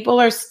 and people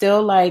are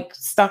still like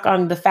stuck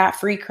on the fat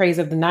free craze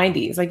of the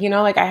 90s. Like,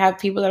 like I have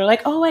people that are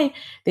like, oh, wait,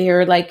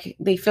 they're like,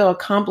 they feel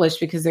accomplished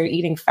because they're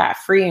eating fat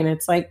free. And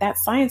it's like, that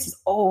science is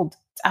old,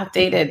 it's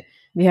outdated.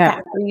 Yeah.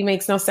 Fat free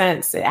makes no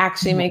sense. It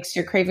actually makes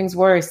your cravings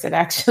worse. It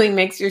actually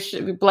makes your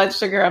blood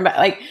sugar.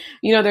 Like,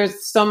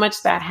 there's so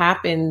much that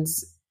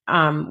happens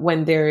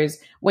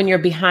when you're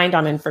behind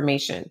on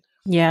information.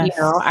 Yes.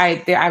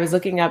 I was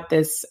looking up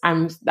this.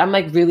 I'm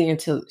like really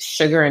into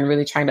sugar and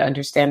really trying to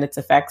understand its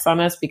effects on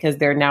us because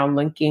they're now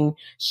linking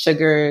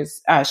sugar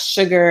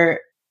to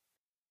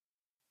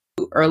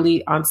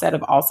early onset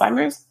of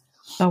Alzheimer's.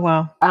 Oh,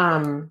 wow.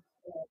 Um,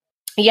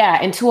 yeah,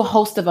 and to a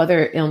host of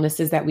other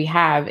illnesses that we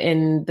have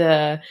in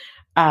the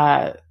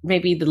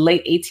maybe the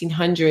late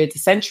 1800s, a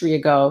century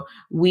ago,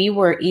 we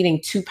were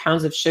eating 2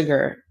 pounds of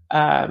sugar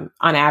on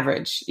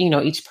average,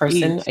 each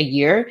person Jeez. a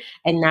year,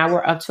 and now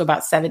we're up to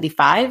about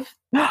 75.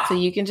 So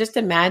you can just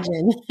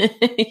imagine,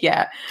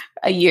 yeah,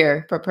 a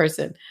year per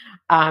person.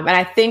 And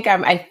I think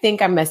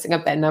I'm messing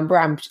up that number.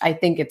 I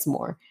think it's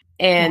more.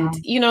 And,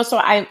 Wow. so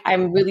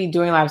I'm really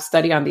doing a lot of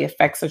study on the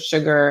effects of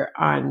sugar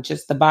on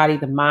just the body,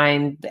 the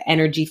mind, the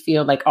energy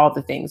field, like all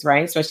the things,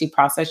 right? Especially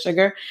processed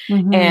sugar.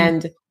 Mhm.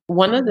 And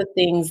one of the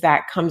things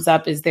that comes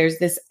up is there's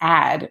this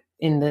ad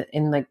in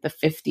like the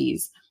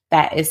 50s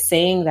that is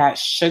saying that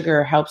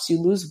sugar helps you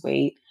lose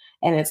weight.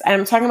 And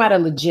I'm talking about a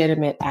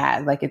legitimate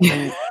ad, like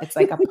it's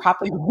like a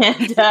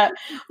propaganda,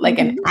 like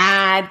an Mhm.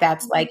 ad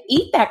that's like,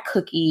 eat that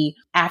cookie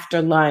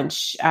after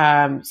lunch,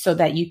 so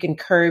that you can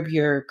curb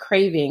your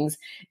cravings.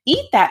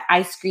 Eat that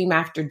ice cream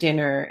after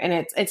dinner. And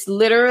it's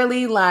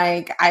literally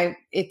like,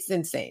 it's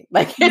insane.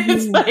 Like,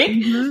 Mhm.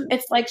 Mhm.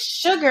 it's like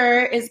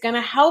sugar is going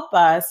to help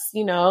us,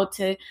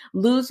 to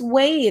lose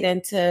weight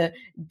and to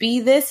be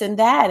this and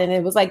that. And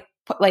it was like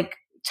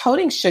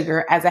toting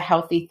sugar as a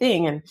healthy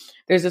thing. And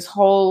there's this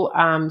whole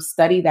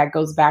study that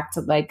goes back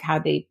to like how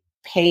they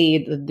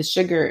paid the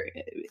sugar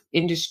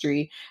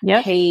industry,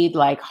 Yep. paid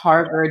like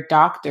Harvard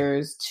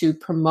doctors to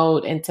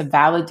promote and to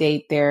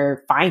validate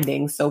their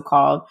findings, so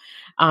called,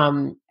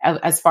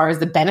 as far as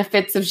the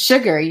benefits of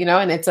sugar,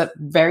 and it's a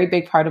very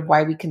big part of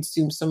why we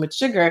consume so much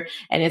sugar.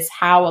 And it's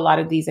how a lot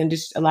of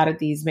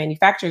these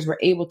manufacturers were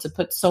able to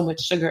put so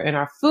much sugar in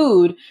our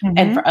food and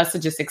Mhm. for us to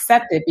just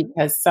accept it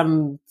because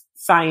some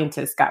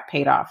scientists got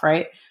paid off,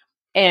 right?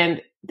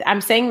 And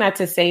I'm saying that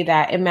to say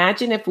that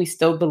imagine if we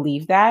still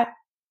believe that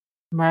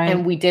and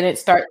Right. we didn't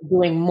start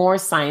doing more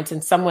science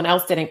and someone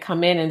else didn't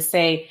come in and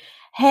say,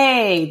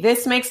 hey,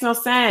 this makes no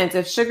sense.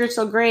 If sugar's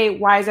so great,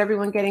 why is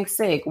everyone getting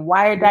sick?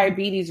 Why are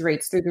diabetes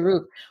rates through the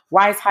roof?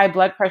 Why is high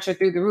blood pressure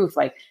through the roof?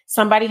 Like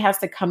somebody has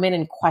to come in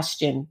and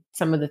question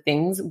some of the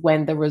things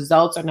when the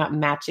results are not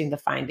matching the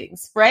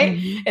findings, right?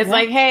 Mhm. It's Yep.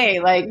 like, hey,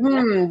 like,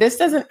 this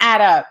doesn't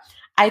add up.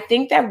 I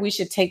think that we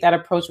should take that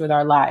approach with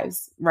our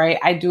lives, right?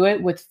 I do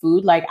it with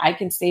food. Like I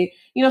can say,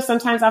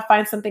 sometimes I'll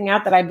find something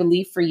out that I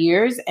believe for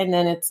years. And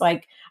then it's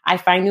like, I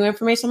find new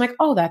information. I'm like,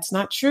 oh, that's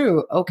not true.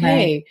 Right.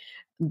 Okay.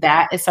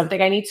 That is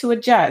something I need to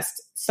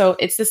adjust. So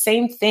it's the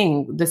same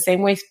thing, the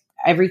same way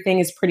everything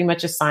is pretty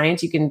much a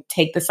science. You can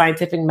take the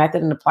scientific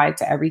method and apply it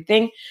to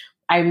everything.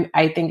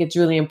 I think it's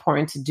really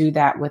important to do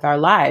that with our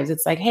lives.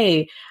 It's like,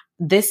 hey,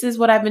 this is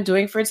what I've been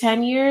doing for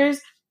 10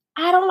 years.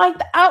 I don't like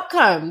the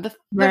outcome. The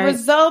Right.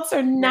 results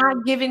are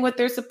not giving what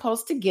they're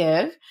supposed to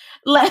give.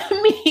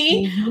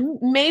 Mhm.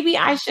 Maybe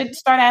I should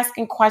start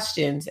asking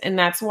questions. And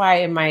that's why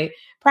in my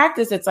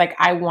practice, it's like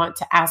I want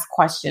to ask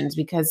questions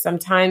because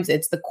sometimes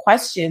it's the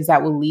questions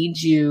that will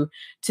lead you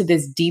to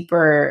these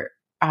deeper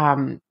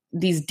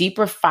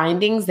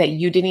findings that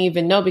you didn't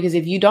even know. Because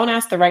if you don't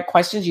ask the right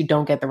questions, you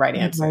don't get the right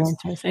Right answers.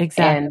 answers.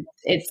 Exactly.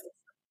 And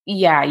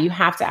yeah, you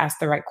have to ask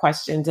the right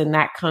questions. And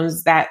that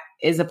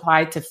is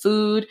applied to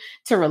food,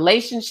 to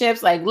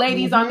relationships. Like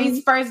ladies on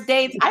these Mhm. first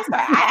dates, I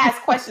ask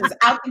questions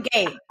out the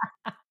gate.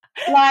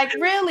 Like,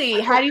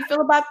 really? How do you feel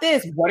about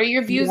this? What are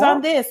your views Yep.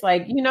 on this?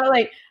 Like,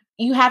 like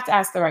you have to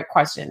ask the right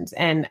questions.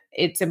 And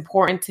it's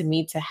important to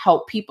me to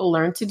help people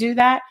learn to do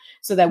that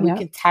so that we Yep.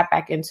 can tap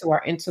back into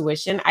our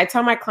intuition. I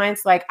tell my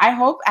clients, like, I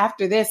hope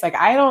after this, like,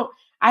 I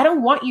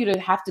don't want you to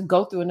have to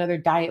go through another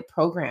diet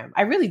program.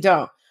 I really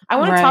don't. I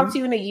want to Right. talk to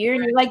you in a year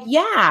and you're like,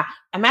 yeah,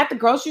 I'm at the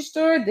grocery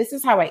store. This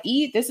is how I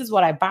eat. This is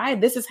what I buy.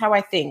 This is how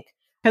I think.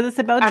 'Cause it's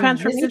about This is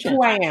transformation.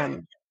 who I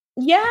am.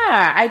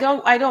 Yeah, I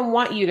don't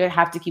want you to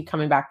have to keep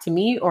coming back to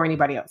me or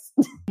anybody else.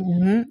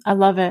 Mhm. I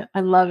love it. I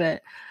love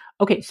it.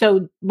 Okay,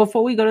 so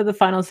before we go to the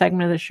final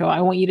segment of the show, I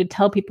want you to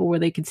tell people where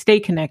they can stay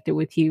connected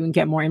with you and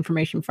get more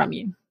information from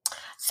you.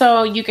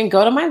 So you can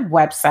go to my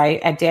website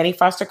at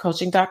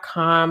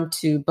DaniFosterCoaching.com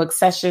to book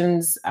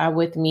sessions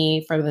with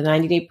me for the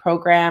 90-day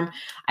program.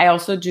 I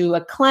also do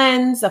a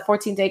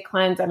 14-day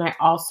cleanse, and I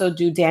also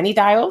do Dani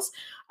Dials.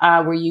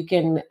 where you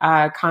can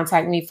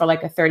contact me for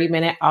like a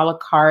 30-minute a la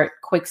carte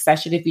quick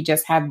session if you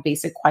just have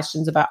basic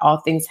questions about all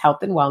things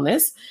health and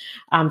wellness.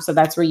 So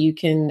that's where you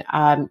can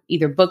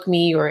either book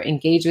me or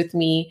engage with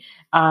me.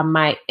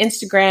 My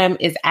Instagram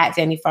is at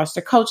Dani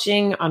Foster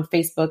Coaching. On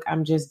Facebook,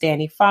 I'm just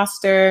Dani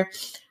Foster.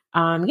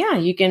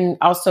 You can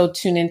also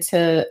tune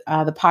into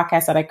the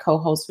podcast that I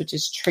co-host, which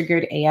is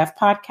Triggered AF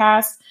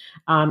Podcast.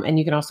 And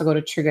you can also go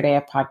to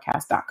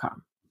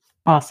triggeredafpodcast.com.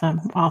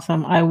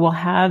 Awesome. I will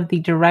have the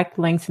direct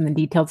links in the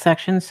detailed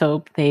section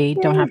so they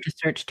don't have to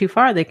search too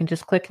far. They can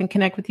just click and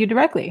connect with you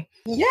directly.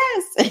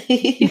 Yes.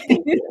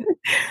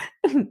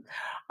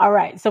 All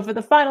right. So for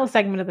the final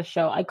segment of the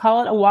show, I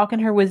call it a walk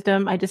in her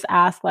wisdom. I just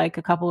ask like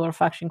a couple of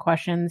reflection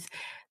questions,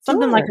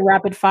 something like a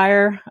rapid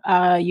fire.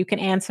 You can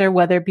answer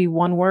whether it be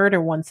one word or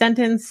one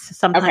sentence.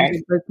 Sometimes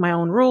I break my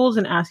own rules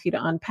and ask you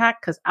to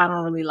unpack because I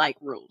don't really like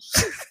rules.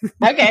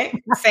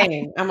 Okay.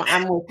 Same.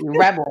 I'm with you.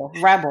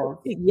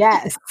 Rebel.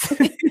 Yes.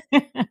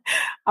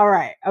 All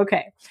right.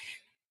 Okay.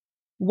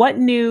 What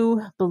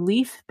new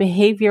belief,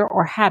 behavior,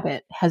 or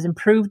habit has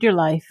improved your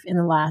life in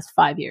the last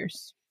 5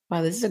 years?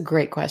 Wow, this is a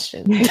great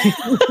question.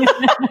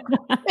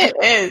 It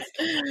is.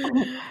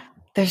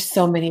 There's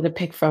so many to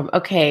pick from.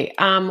 Okay.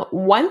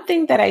 One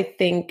thing that I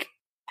think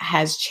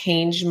has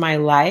changed my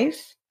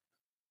life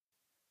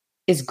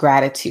is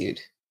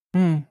gratitude.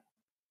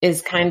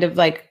 Is kind of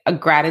like a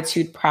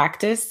gratitude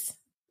practice.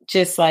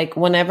 Just like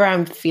whenever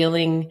I'm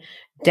feeling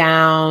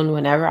down,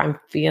 whenever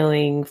I'm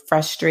feeling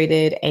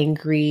frustrated,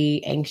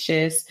 angry,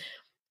 anxious,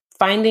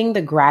 finding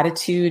the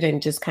gratitude and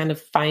just kind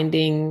of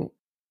finding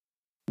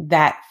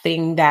that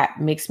thing that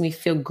makes me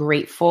feel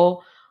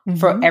grateful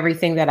for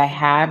everything that I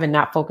have and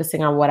not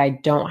focusing on what I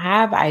don't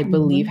have, I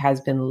believe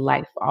has been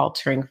life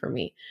altering for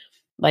me.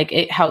 Like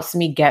it helps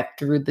me get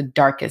through the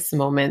darkest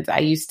moments. I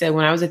used to,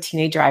 when I was a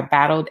teenager, I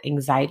battled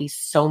anxiety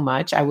so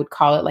much. I would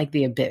call it like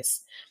the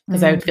abyss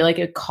because I would feel like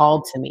it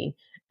called to me.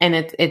 And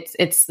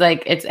it's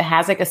like, it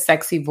has like a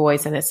sexy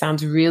voice and it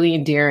sounds really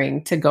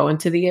endearing to go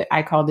into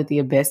I called it the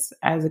abyss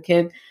as a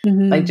kid,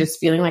 like just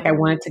feeling like I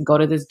wanted to go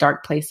to this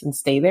dark place and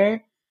stay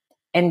there.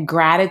 And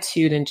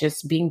gratitude and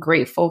just being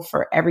grateful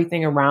for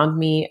everything around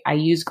me. I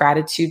use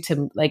gratitude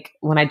to like,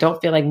 when I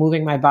don't feel like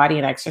moving my body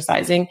and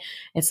exercising,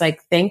 it's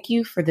like, thank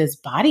you for this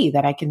body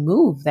that I can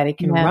move, that I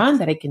can run,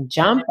 that I can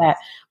jump, that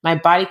my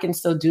body can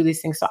still do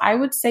these things. So I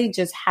would say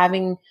just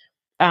having,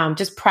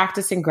 just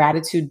practicing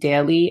gratitude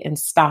daily and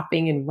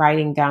stopping and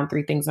writing down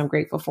 3 things I'm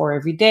grateful for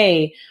every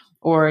day,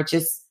 or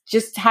just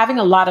having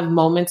a lot of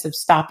moments of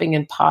stopping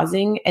and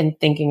pausing and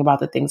thinking about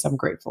the things I'm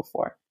grateful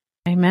for.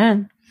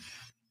 Amen.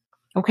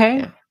 Okay.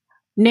 Yeah.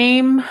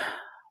 Name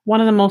one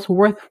of the most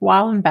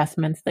worthwhile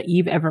investments that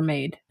you've ever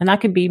made. And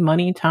that could be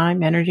money,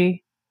 time,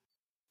 energy.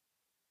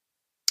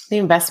 The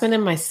investment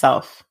in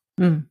myself.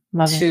 Love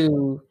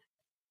it.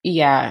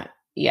 Yeah.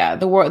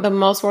 The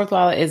most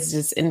worthwhile is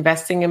just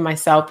investing in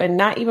myself, and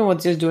not even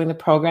with just doing the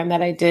program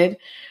that I did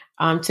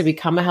to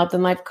become a health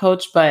and life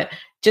coach, but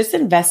just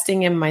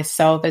investing in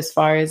myself as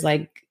far as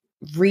like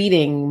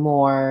reading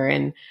more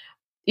and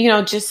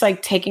just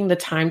like taking the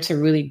time to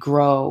really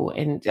grow.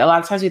 And a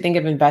lot of times we think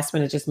of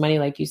investment as just money,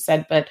 like you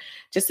said, but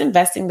just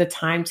investing the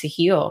time to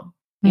heal,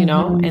 and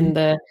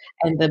the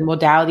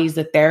modalities,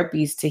 the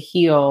therapies to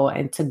heal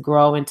and to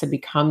grow and to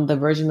become the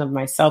version of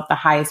myself, the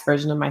highest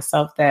version of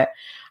myself that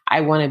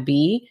I want to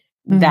be.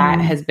 That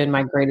has been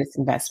my greatest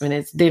investment.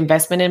 It's the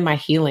investment in my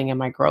healing and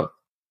my growth.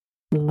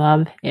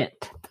 Love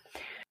it.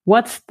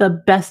 What's the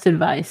best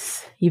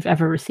advice you've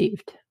ever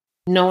received?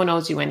 No one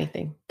owes you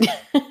anything.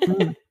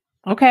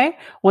 Okay.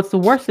 What's the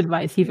worst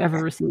advice you've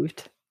ever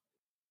received?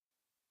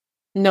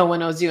 No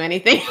one owes you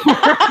anything.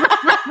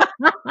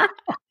 The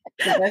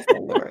best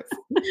and the worst.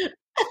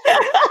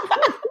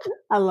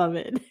 I love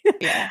it.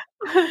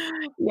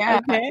 Yeah.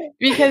 Okay.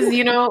 Because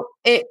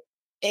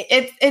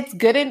it's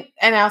good,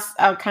 and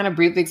I'll kind of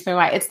briefly explain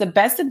why. It's the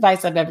best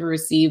advice I've ever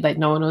received. Like,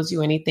 no one owes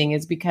you anything,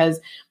 is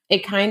because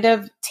it kind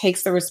of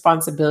takes the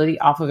responsibility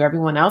off of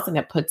everyone else and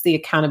it puts the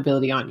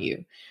accountability on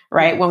you,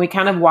 right? When we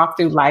kind of walk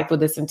through life with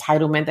this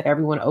entitlement that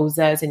everyone owes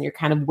us, and you're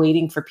kind of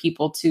waiting for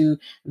people to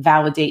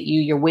validate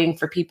you, you're waiting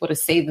for people to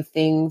say the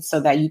things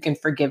so that you can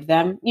forgive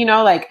them,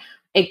 like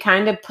it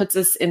kind of puts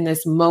us in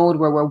this mode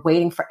where we're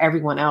waiting for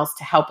everyone else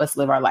to help us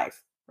live our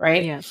life,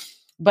 right? Yes.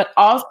 But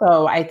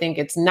also, I think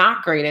it's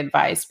not great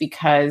advice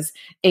because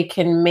it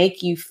can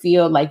make you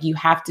feel like you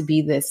have to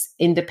be this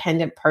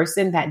independent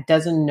person that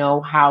doesn't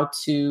know how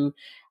to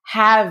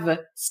have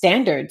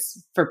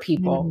standards for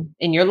people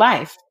in your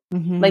life.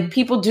 Like,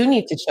 people do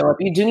need to show up.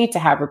 You do need to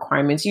have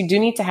requirements. You do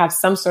need to have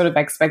some sort of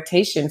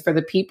expectation for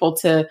the people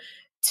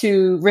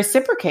to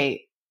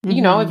reciprocate.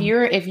 If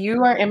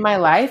you are in my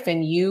life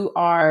and you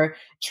are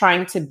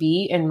trying to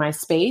be in my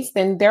space,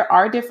 then there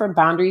are different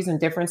boundaries and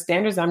different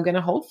standards I'm going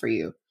to hold for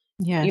you.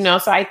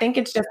 Yes. So I think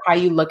it's just how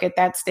you look at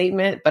that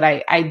statement, but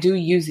I do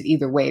use it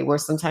either way, where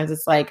sometimes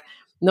it's like,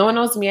 no one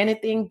owes me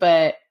anything,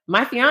 but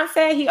my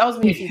fiance, he owes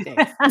me a few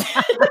things.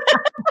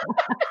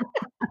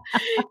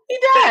 He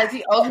does.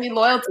 He owes me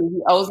loyalty.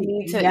 He owes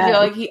me to, Yes.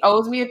 like he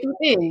owes me a few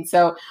things.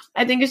 So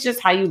I think it's just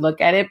how you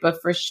look at it.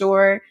 But for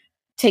sure,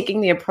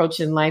 taking the approach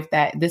in life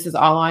that this is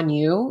all on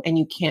you and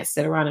you can't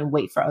sit around and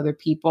wait for other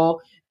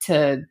people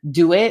to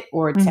do it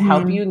or to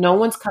help Mm-hmm. you. No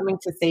one's coming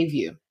to save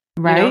you,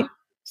 you know? Right?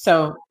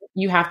 So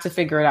you have to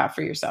figure it out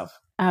for yourself.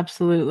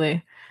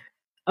 Absolutely.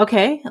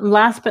 Okay.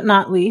 Last but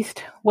not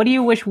least, what do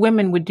you wish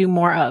women would do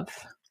more of?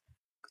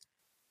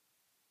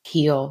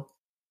 Heal.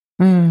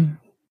 Mm.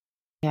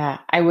 Yeah,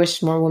 I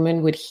wish more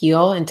women would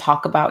heal and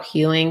talk about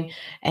healing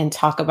and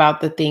talk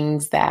about the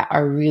things that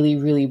are really,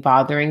 really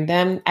bothering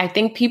them. I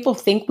think people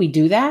think we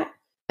do that.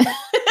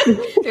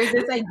 There's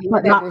this idea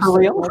But that not we're for so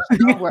real.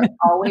 emotional, we're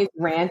always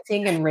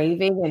ranting and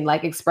raving and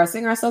like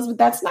expressing ourselves, but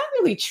that's not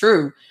really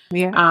true.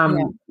 Yeah.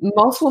 Yeah.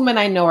 Most women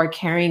I know are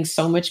carrying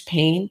so much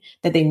pain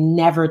that they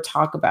never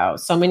talk about.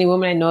 So many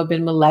women I know have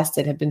been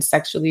molested, have been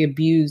sexually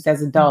abused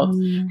as adults,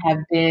 Mhm. have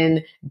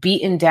been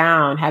beaten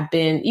down, have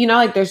been,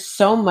 like there's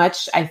so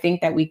much I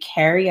think that we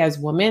carry as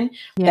women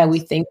that we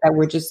Yes. think that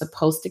we're just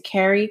supposed to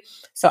carry.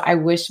 So I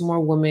wish more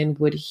women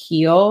would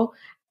heal,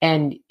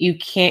 and you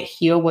can't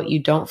heal what you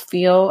don't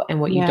feel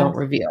and what you don't Yes.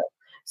 reveal.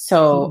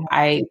 So Yeah.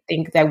 I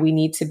think that we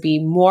need to be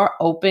more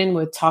open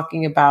with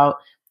talking about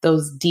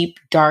those deep,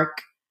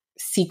 dark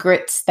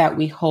secrets that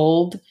we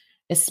hold,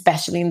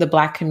 especially in the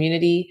Black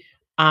community,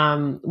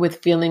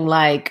 with feeling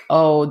like,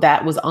 oh,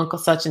 that was Uncle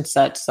such and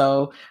such.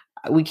 So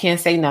we can't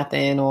say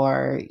nothing,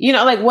 or,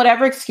 like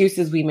whatever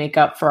excuses we make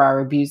up for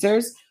our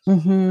abusers.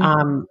 Mm-hmm.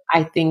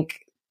 I think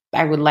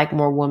I would like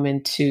more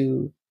women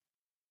to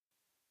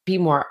be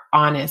more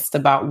honest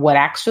about what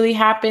actually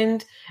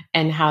happened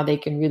and how they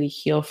can really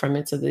heal from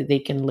it so that they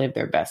can live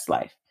their best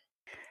life.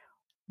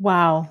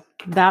 Wow.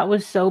 That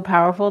was so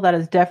powerful. That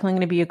is definitely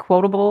going to be a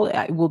quotable.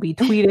 It will be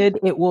tweeted.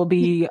 It will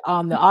be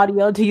on the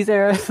audio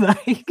teaser.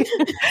 Like,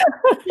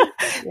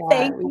 Yeah,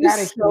 thank we you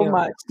gotta so heal.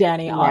 much,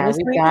 Dani. Yeah, we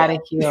Honestly. gotta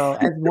heal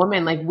as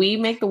women. Like we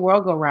make the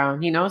world go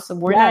round, So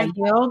we're Yeah. not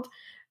healed.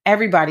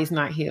 Everybody's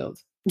not healed.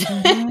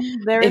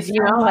 Mm-hmm. There If is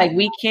so much. like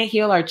we can't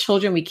heal our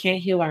children, we can't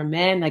heal our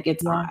men. Like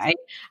it's Yes.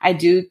 I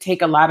do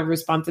take a lot of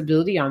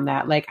responsibility on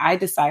that. Like I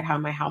decide how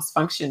my house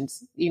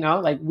functions,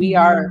 like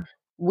Mm-hmm.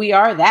 we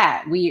are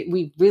that.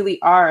 We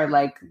really are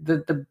like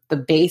the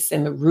base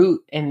and the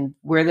root, and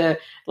we're the,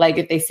 like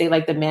if they say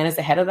like the man is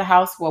the head of the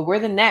house, well we're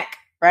the neck,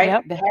 right?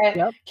 Yep. The head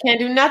Yep. can't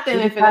do nothing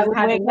We if it decide doesn't which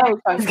have way the it neck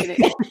goes.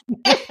 functioning.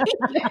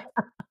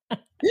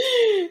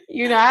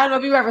 I don't know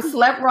if you ever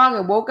slept wrong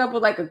and woke up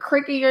with like a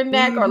crick in your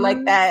neck or like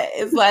Mm-hmm. that.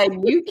 It's like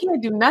you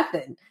can't do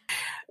nothing.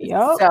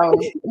 Yep.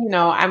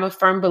 So, I'm a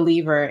firm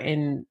believer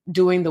in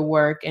doing the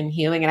work and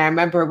healing. And I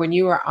remember when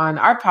you were on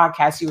our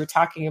podcast, you were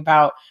talking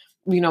about,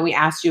 we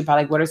asked you about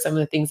like, what are some of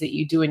the things that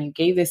you do? And you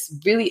gave this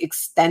really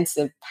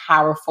extensive,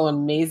 powerful,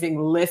 amazing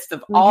list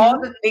of all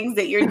Mm-hmm. the things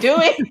that you're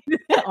doing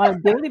On a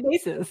daily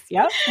basis.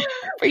 Yep.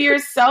 for your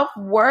self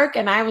work.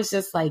 And I was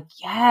just like,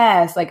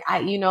 yes, like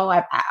I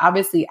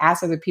obviously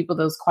asked other people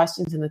those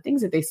questions, and the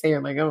things that they say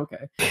are like,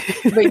 okay.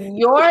 But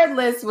your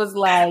list was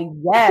like,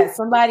 yes,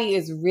 somebody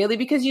is really,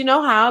 because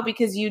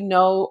because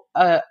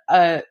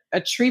a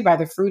tree by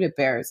the fruit it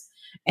bears.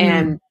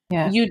 And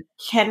Yeah. you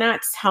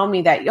cannot tell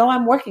me that,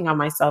 I'm working on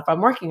myself.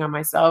 I'm working on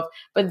myself.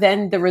 But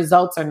then the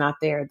results are not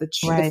there. The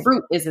Right.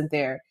 fruit isn't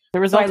there. The So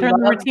I results are in the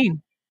love,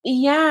 routine.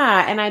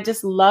 yeah. And I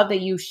just love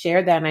that you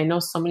shared that. And I know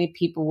so many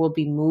people will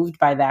be moved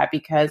by that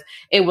because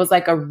it was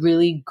like a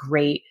really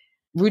great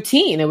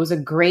routine. It was a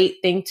great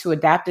thing to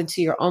adapt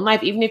into your own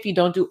life, even if you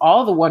don't do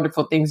all the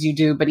wonderful things you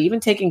do, but even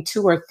taking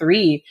 2 or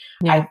 3,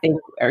 I Yeah. think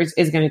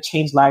is going to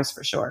change lives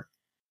for sure.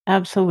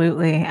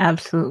 Absolutely.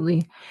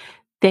 Absolutely.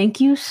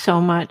 Thank you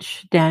so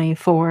much, Dani,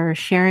 for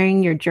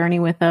sharing your journey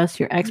with us,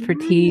 your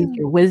expertise, Mm.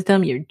 your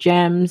wisdom, your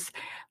gems.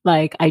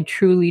 Like, I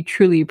truly,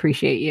 truly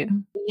appreciate you.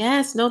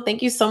 Yes, no,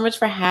 thank you so much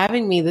for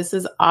having me. This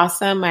is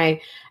awesome.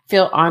 I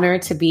feel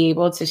honored to be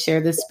able to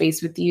share this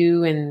space with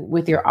you and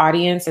with your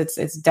audience.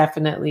 It's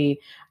definitely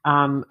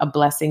a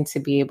blessing to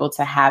be able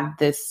to have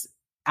this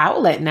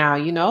outlet now.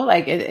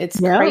 Like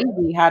it's Yeah.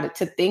 crazy how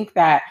to think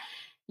that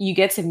you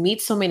get to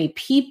meet so many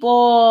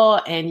people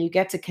and you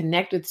get to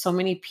connect with so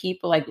many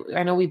people. Like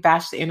I know we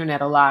bash the internet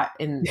a lot,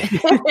 and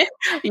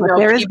But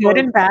there is good people.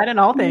 and bad in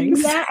all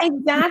things. Yeah,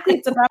 exactly.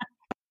 It's about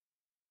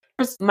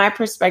my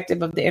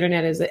perspective of the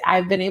internet is that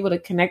I've been able to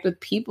connect with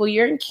people.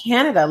 You're in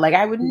Canada. Like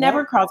I would Yep.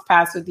 never cross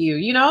paths with you,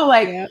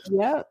 like Yep.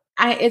 Yep.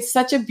 it's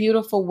such a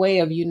beautiful way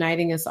of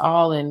uniting us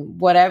all, and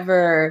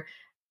whatever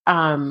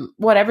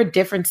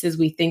differences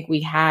we think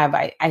we have.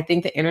 I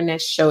think the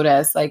internet showed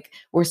us like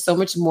we're so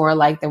much more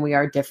alike than we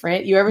are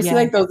different. You ever see Yes.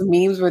 like those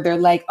memes where they're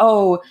like,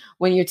 oh,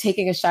 when you're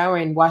taking a shower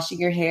and washing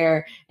your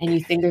hair and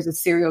you think there's a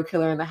serial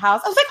killer in the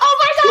house. I was like, oh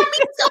my God,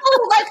 me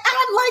too. Like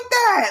I'm like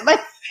that. Like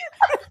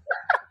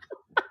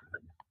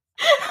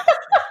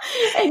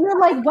and you're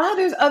like, wow,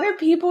 there's other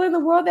people in the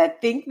world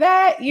that think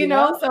that, Yep.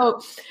 So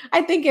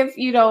I think if,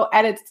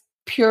 at its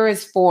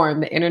purest form,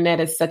 the internet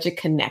is such a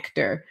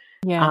connector.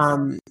 Yes.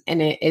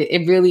 And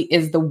it really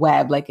is the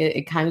web. Like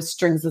it kind of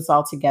strings us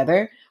all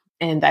together.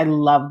 And I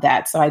love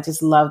that. So I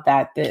just love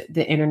that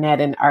the internet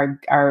and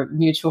our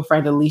mutual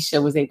friend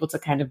Alicia was able to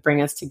kind of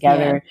bring us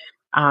together.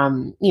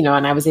 You know,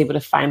 and I was able to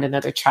find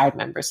another tribe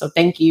member. So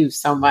thank you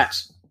so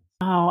much.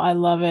 Oh, I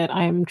love it.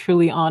 I am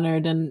truly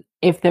honored. And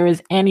if there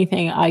is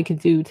anything I could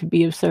do to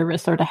be of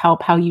service or to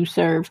help how you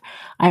serve,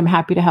 I'm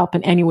happy to help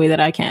in any way that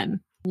I can.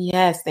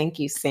 Yes, thank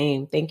you.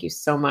 Same. Thank you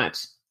so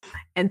much.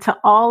 And to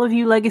all of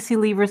you legacy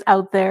leavers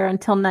out there,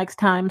 until next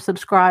time,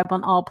 subscribe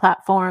on all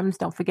platforms.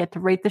 Don't forget to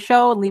rate the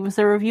show and leave us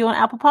a review on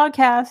Apple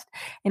Podcast.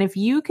 And if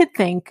you could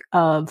think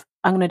of,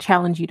 I'm going to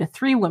challenge you to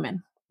 3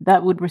 women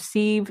that would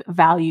receive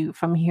value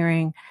from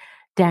hearing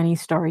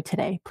Dani's story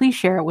today, please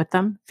share it with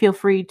them. Feel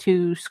free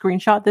to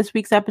screenshot this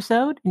week's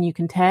episode, and you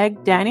can tag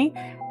Dani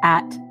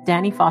at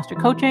Dani Foster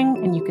Coaching,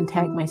 and you can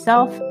tag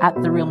myself at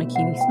The Real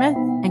McKinney Smith,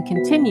 and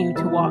continue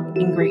to walk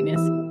in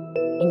greatness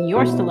in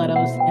your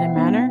stilettos in a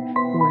manner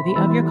worthy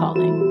of your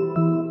calling.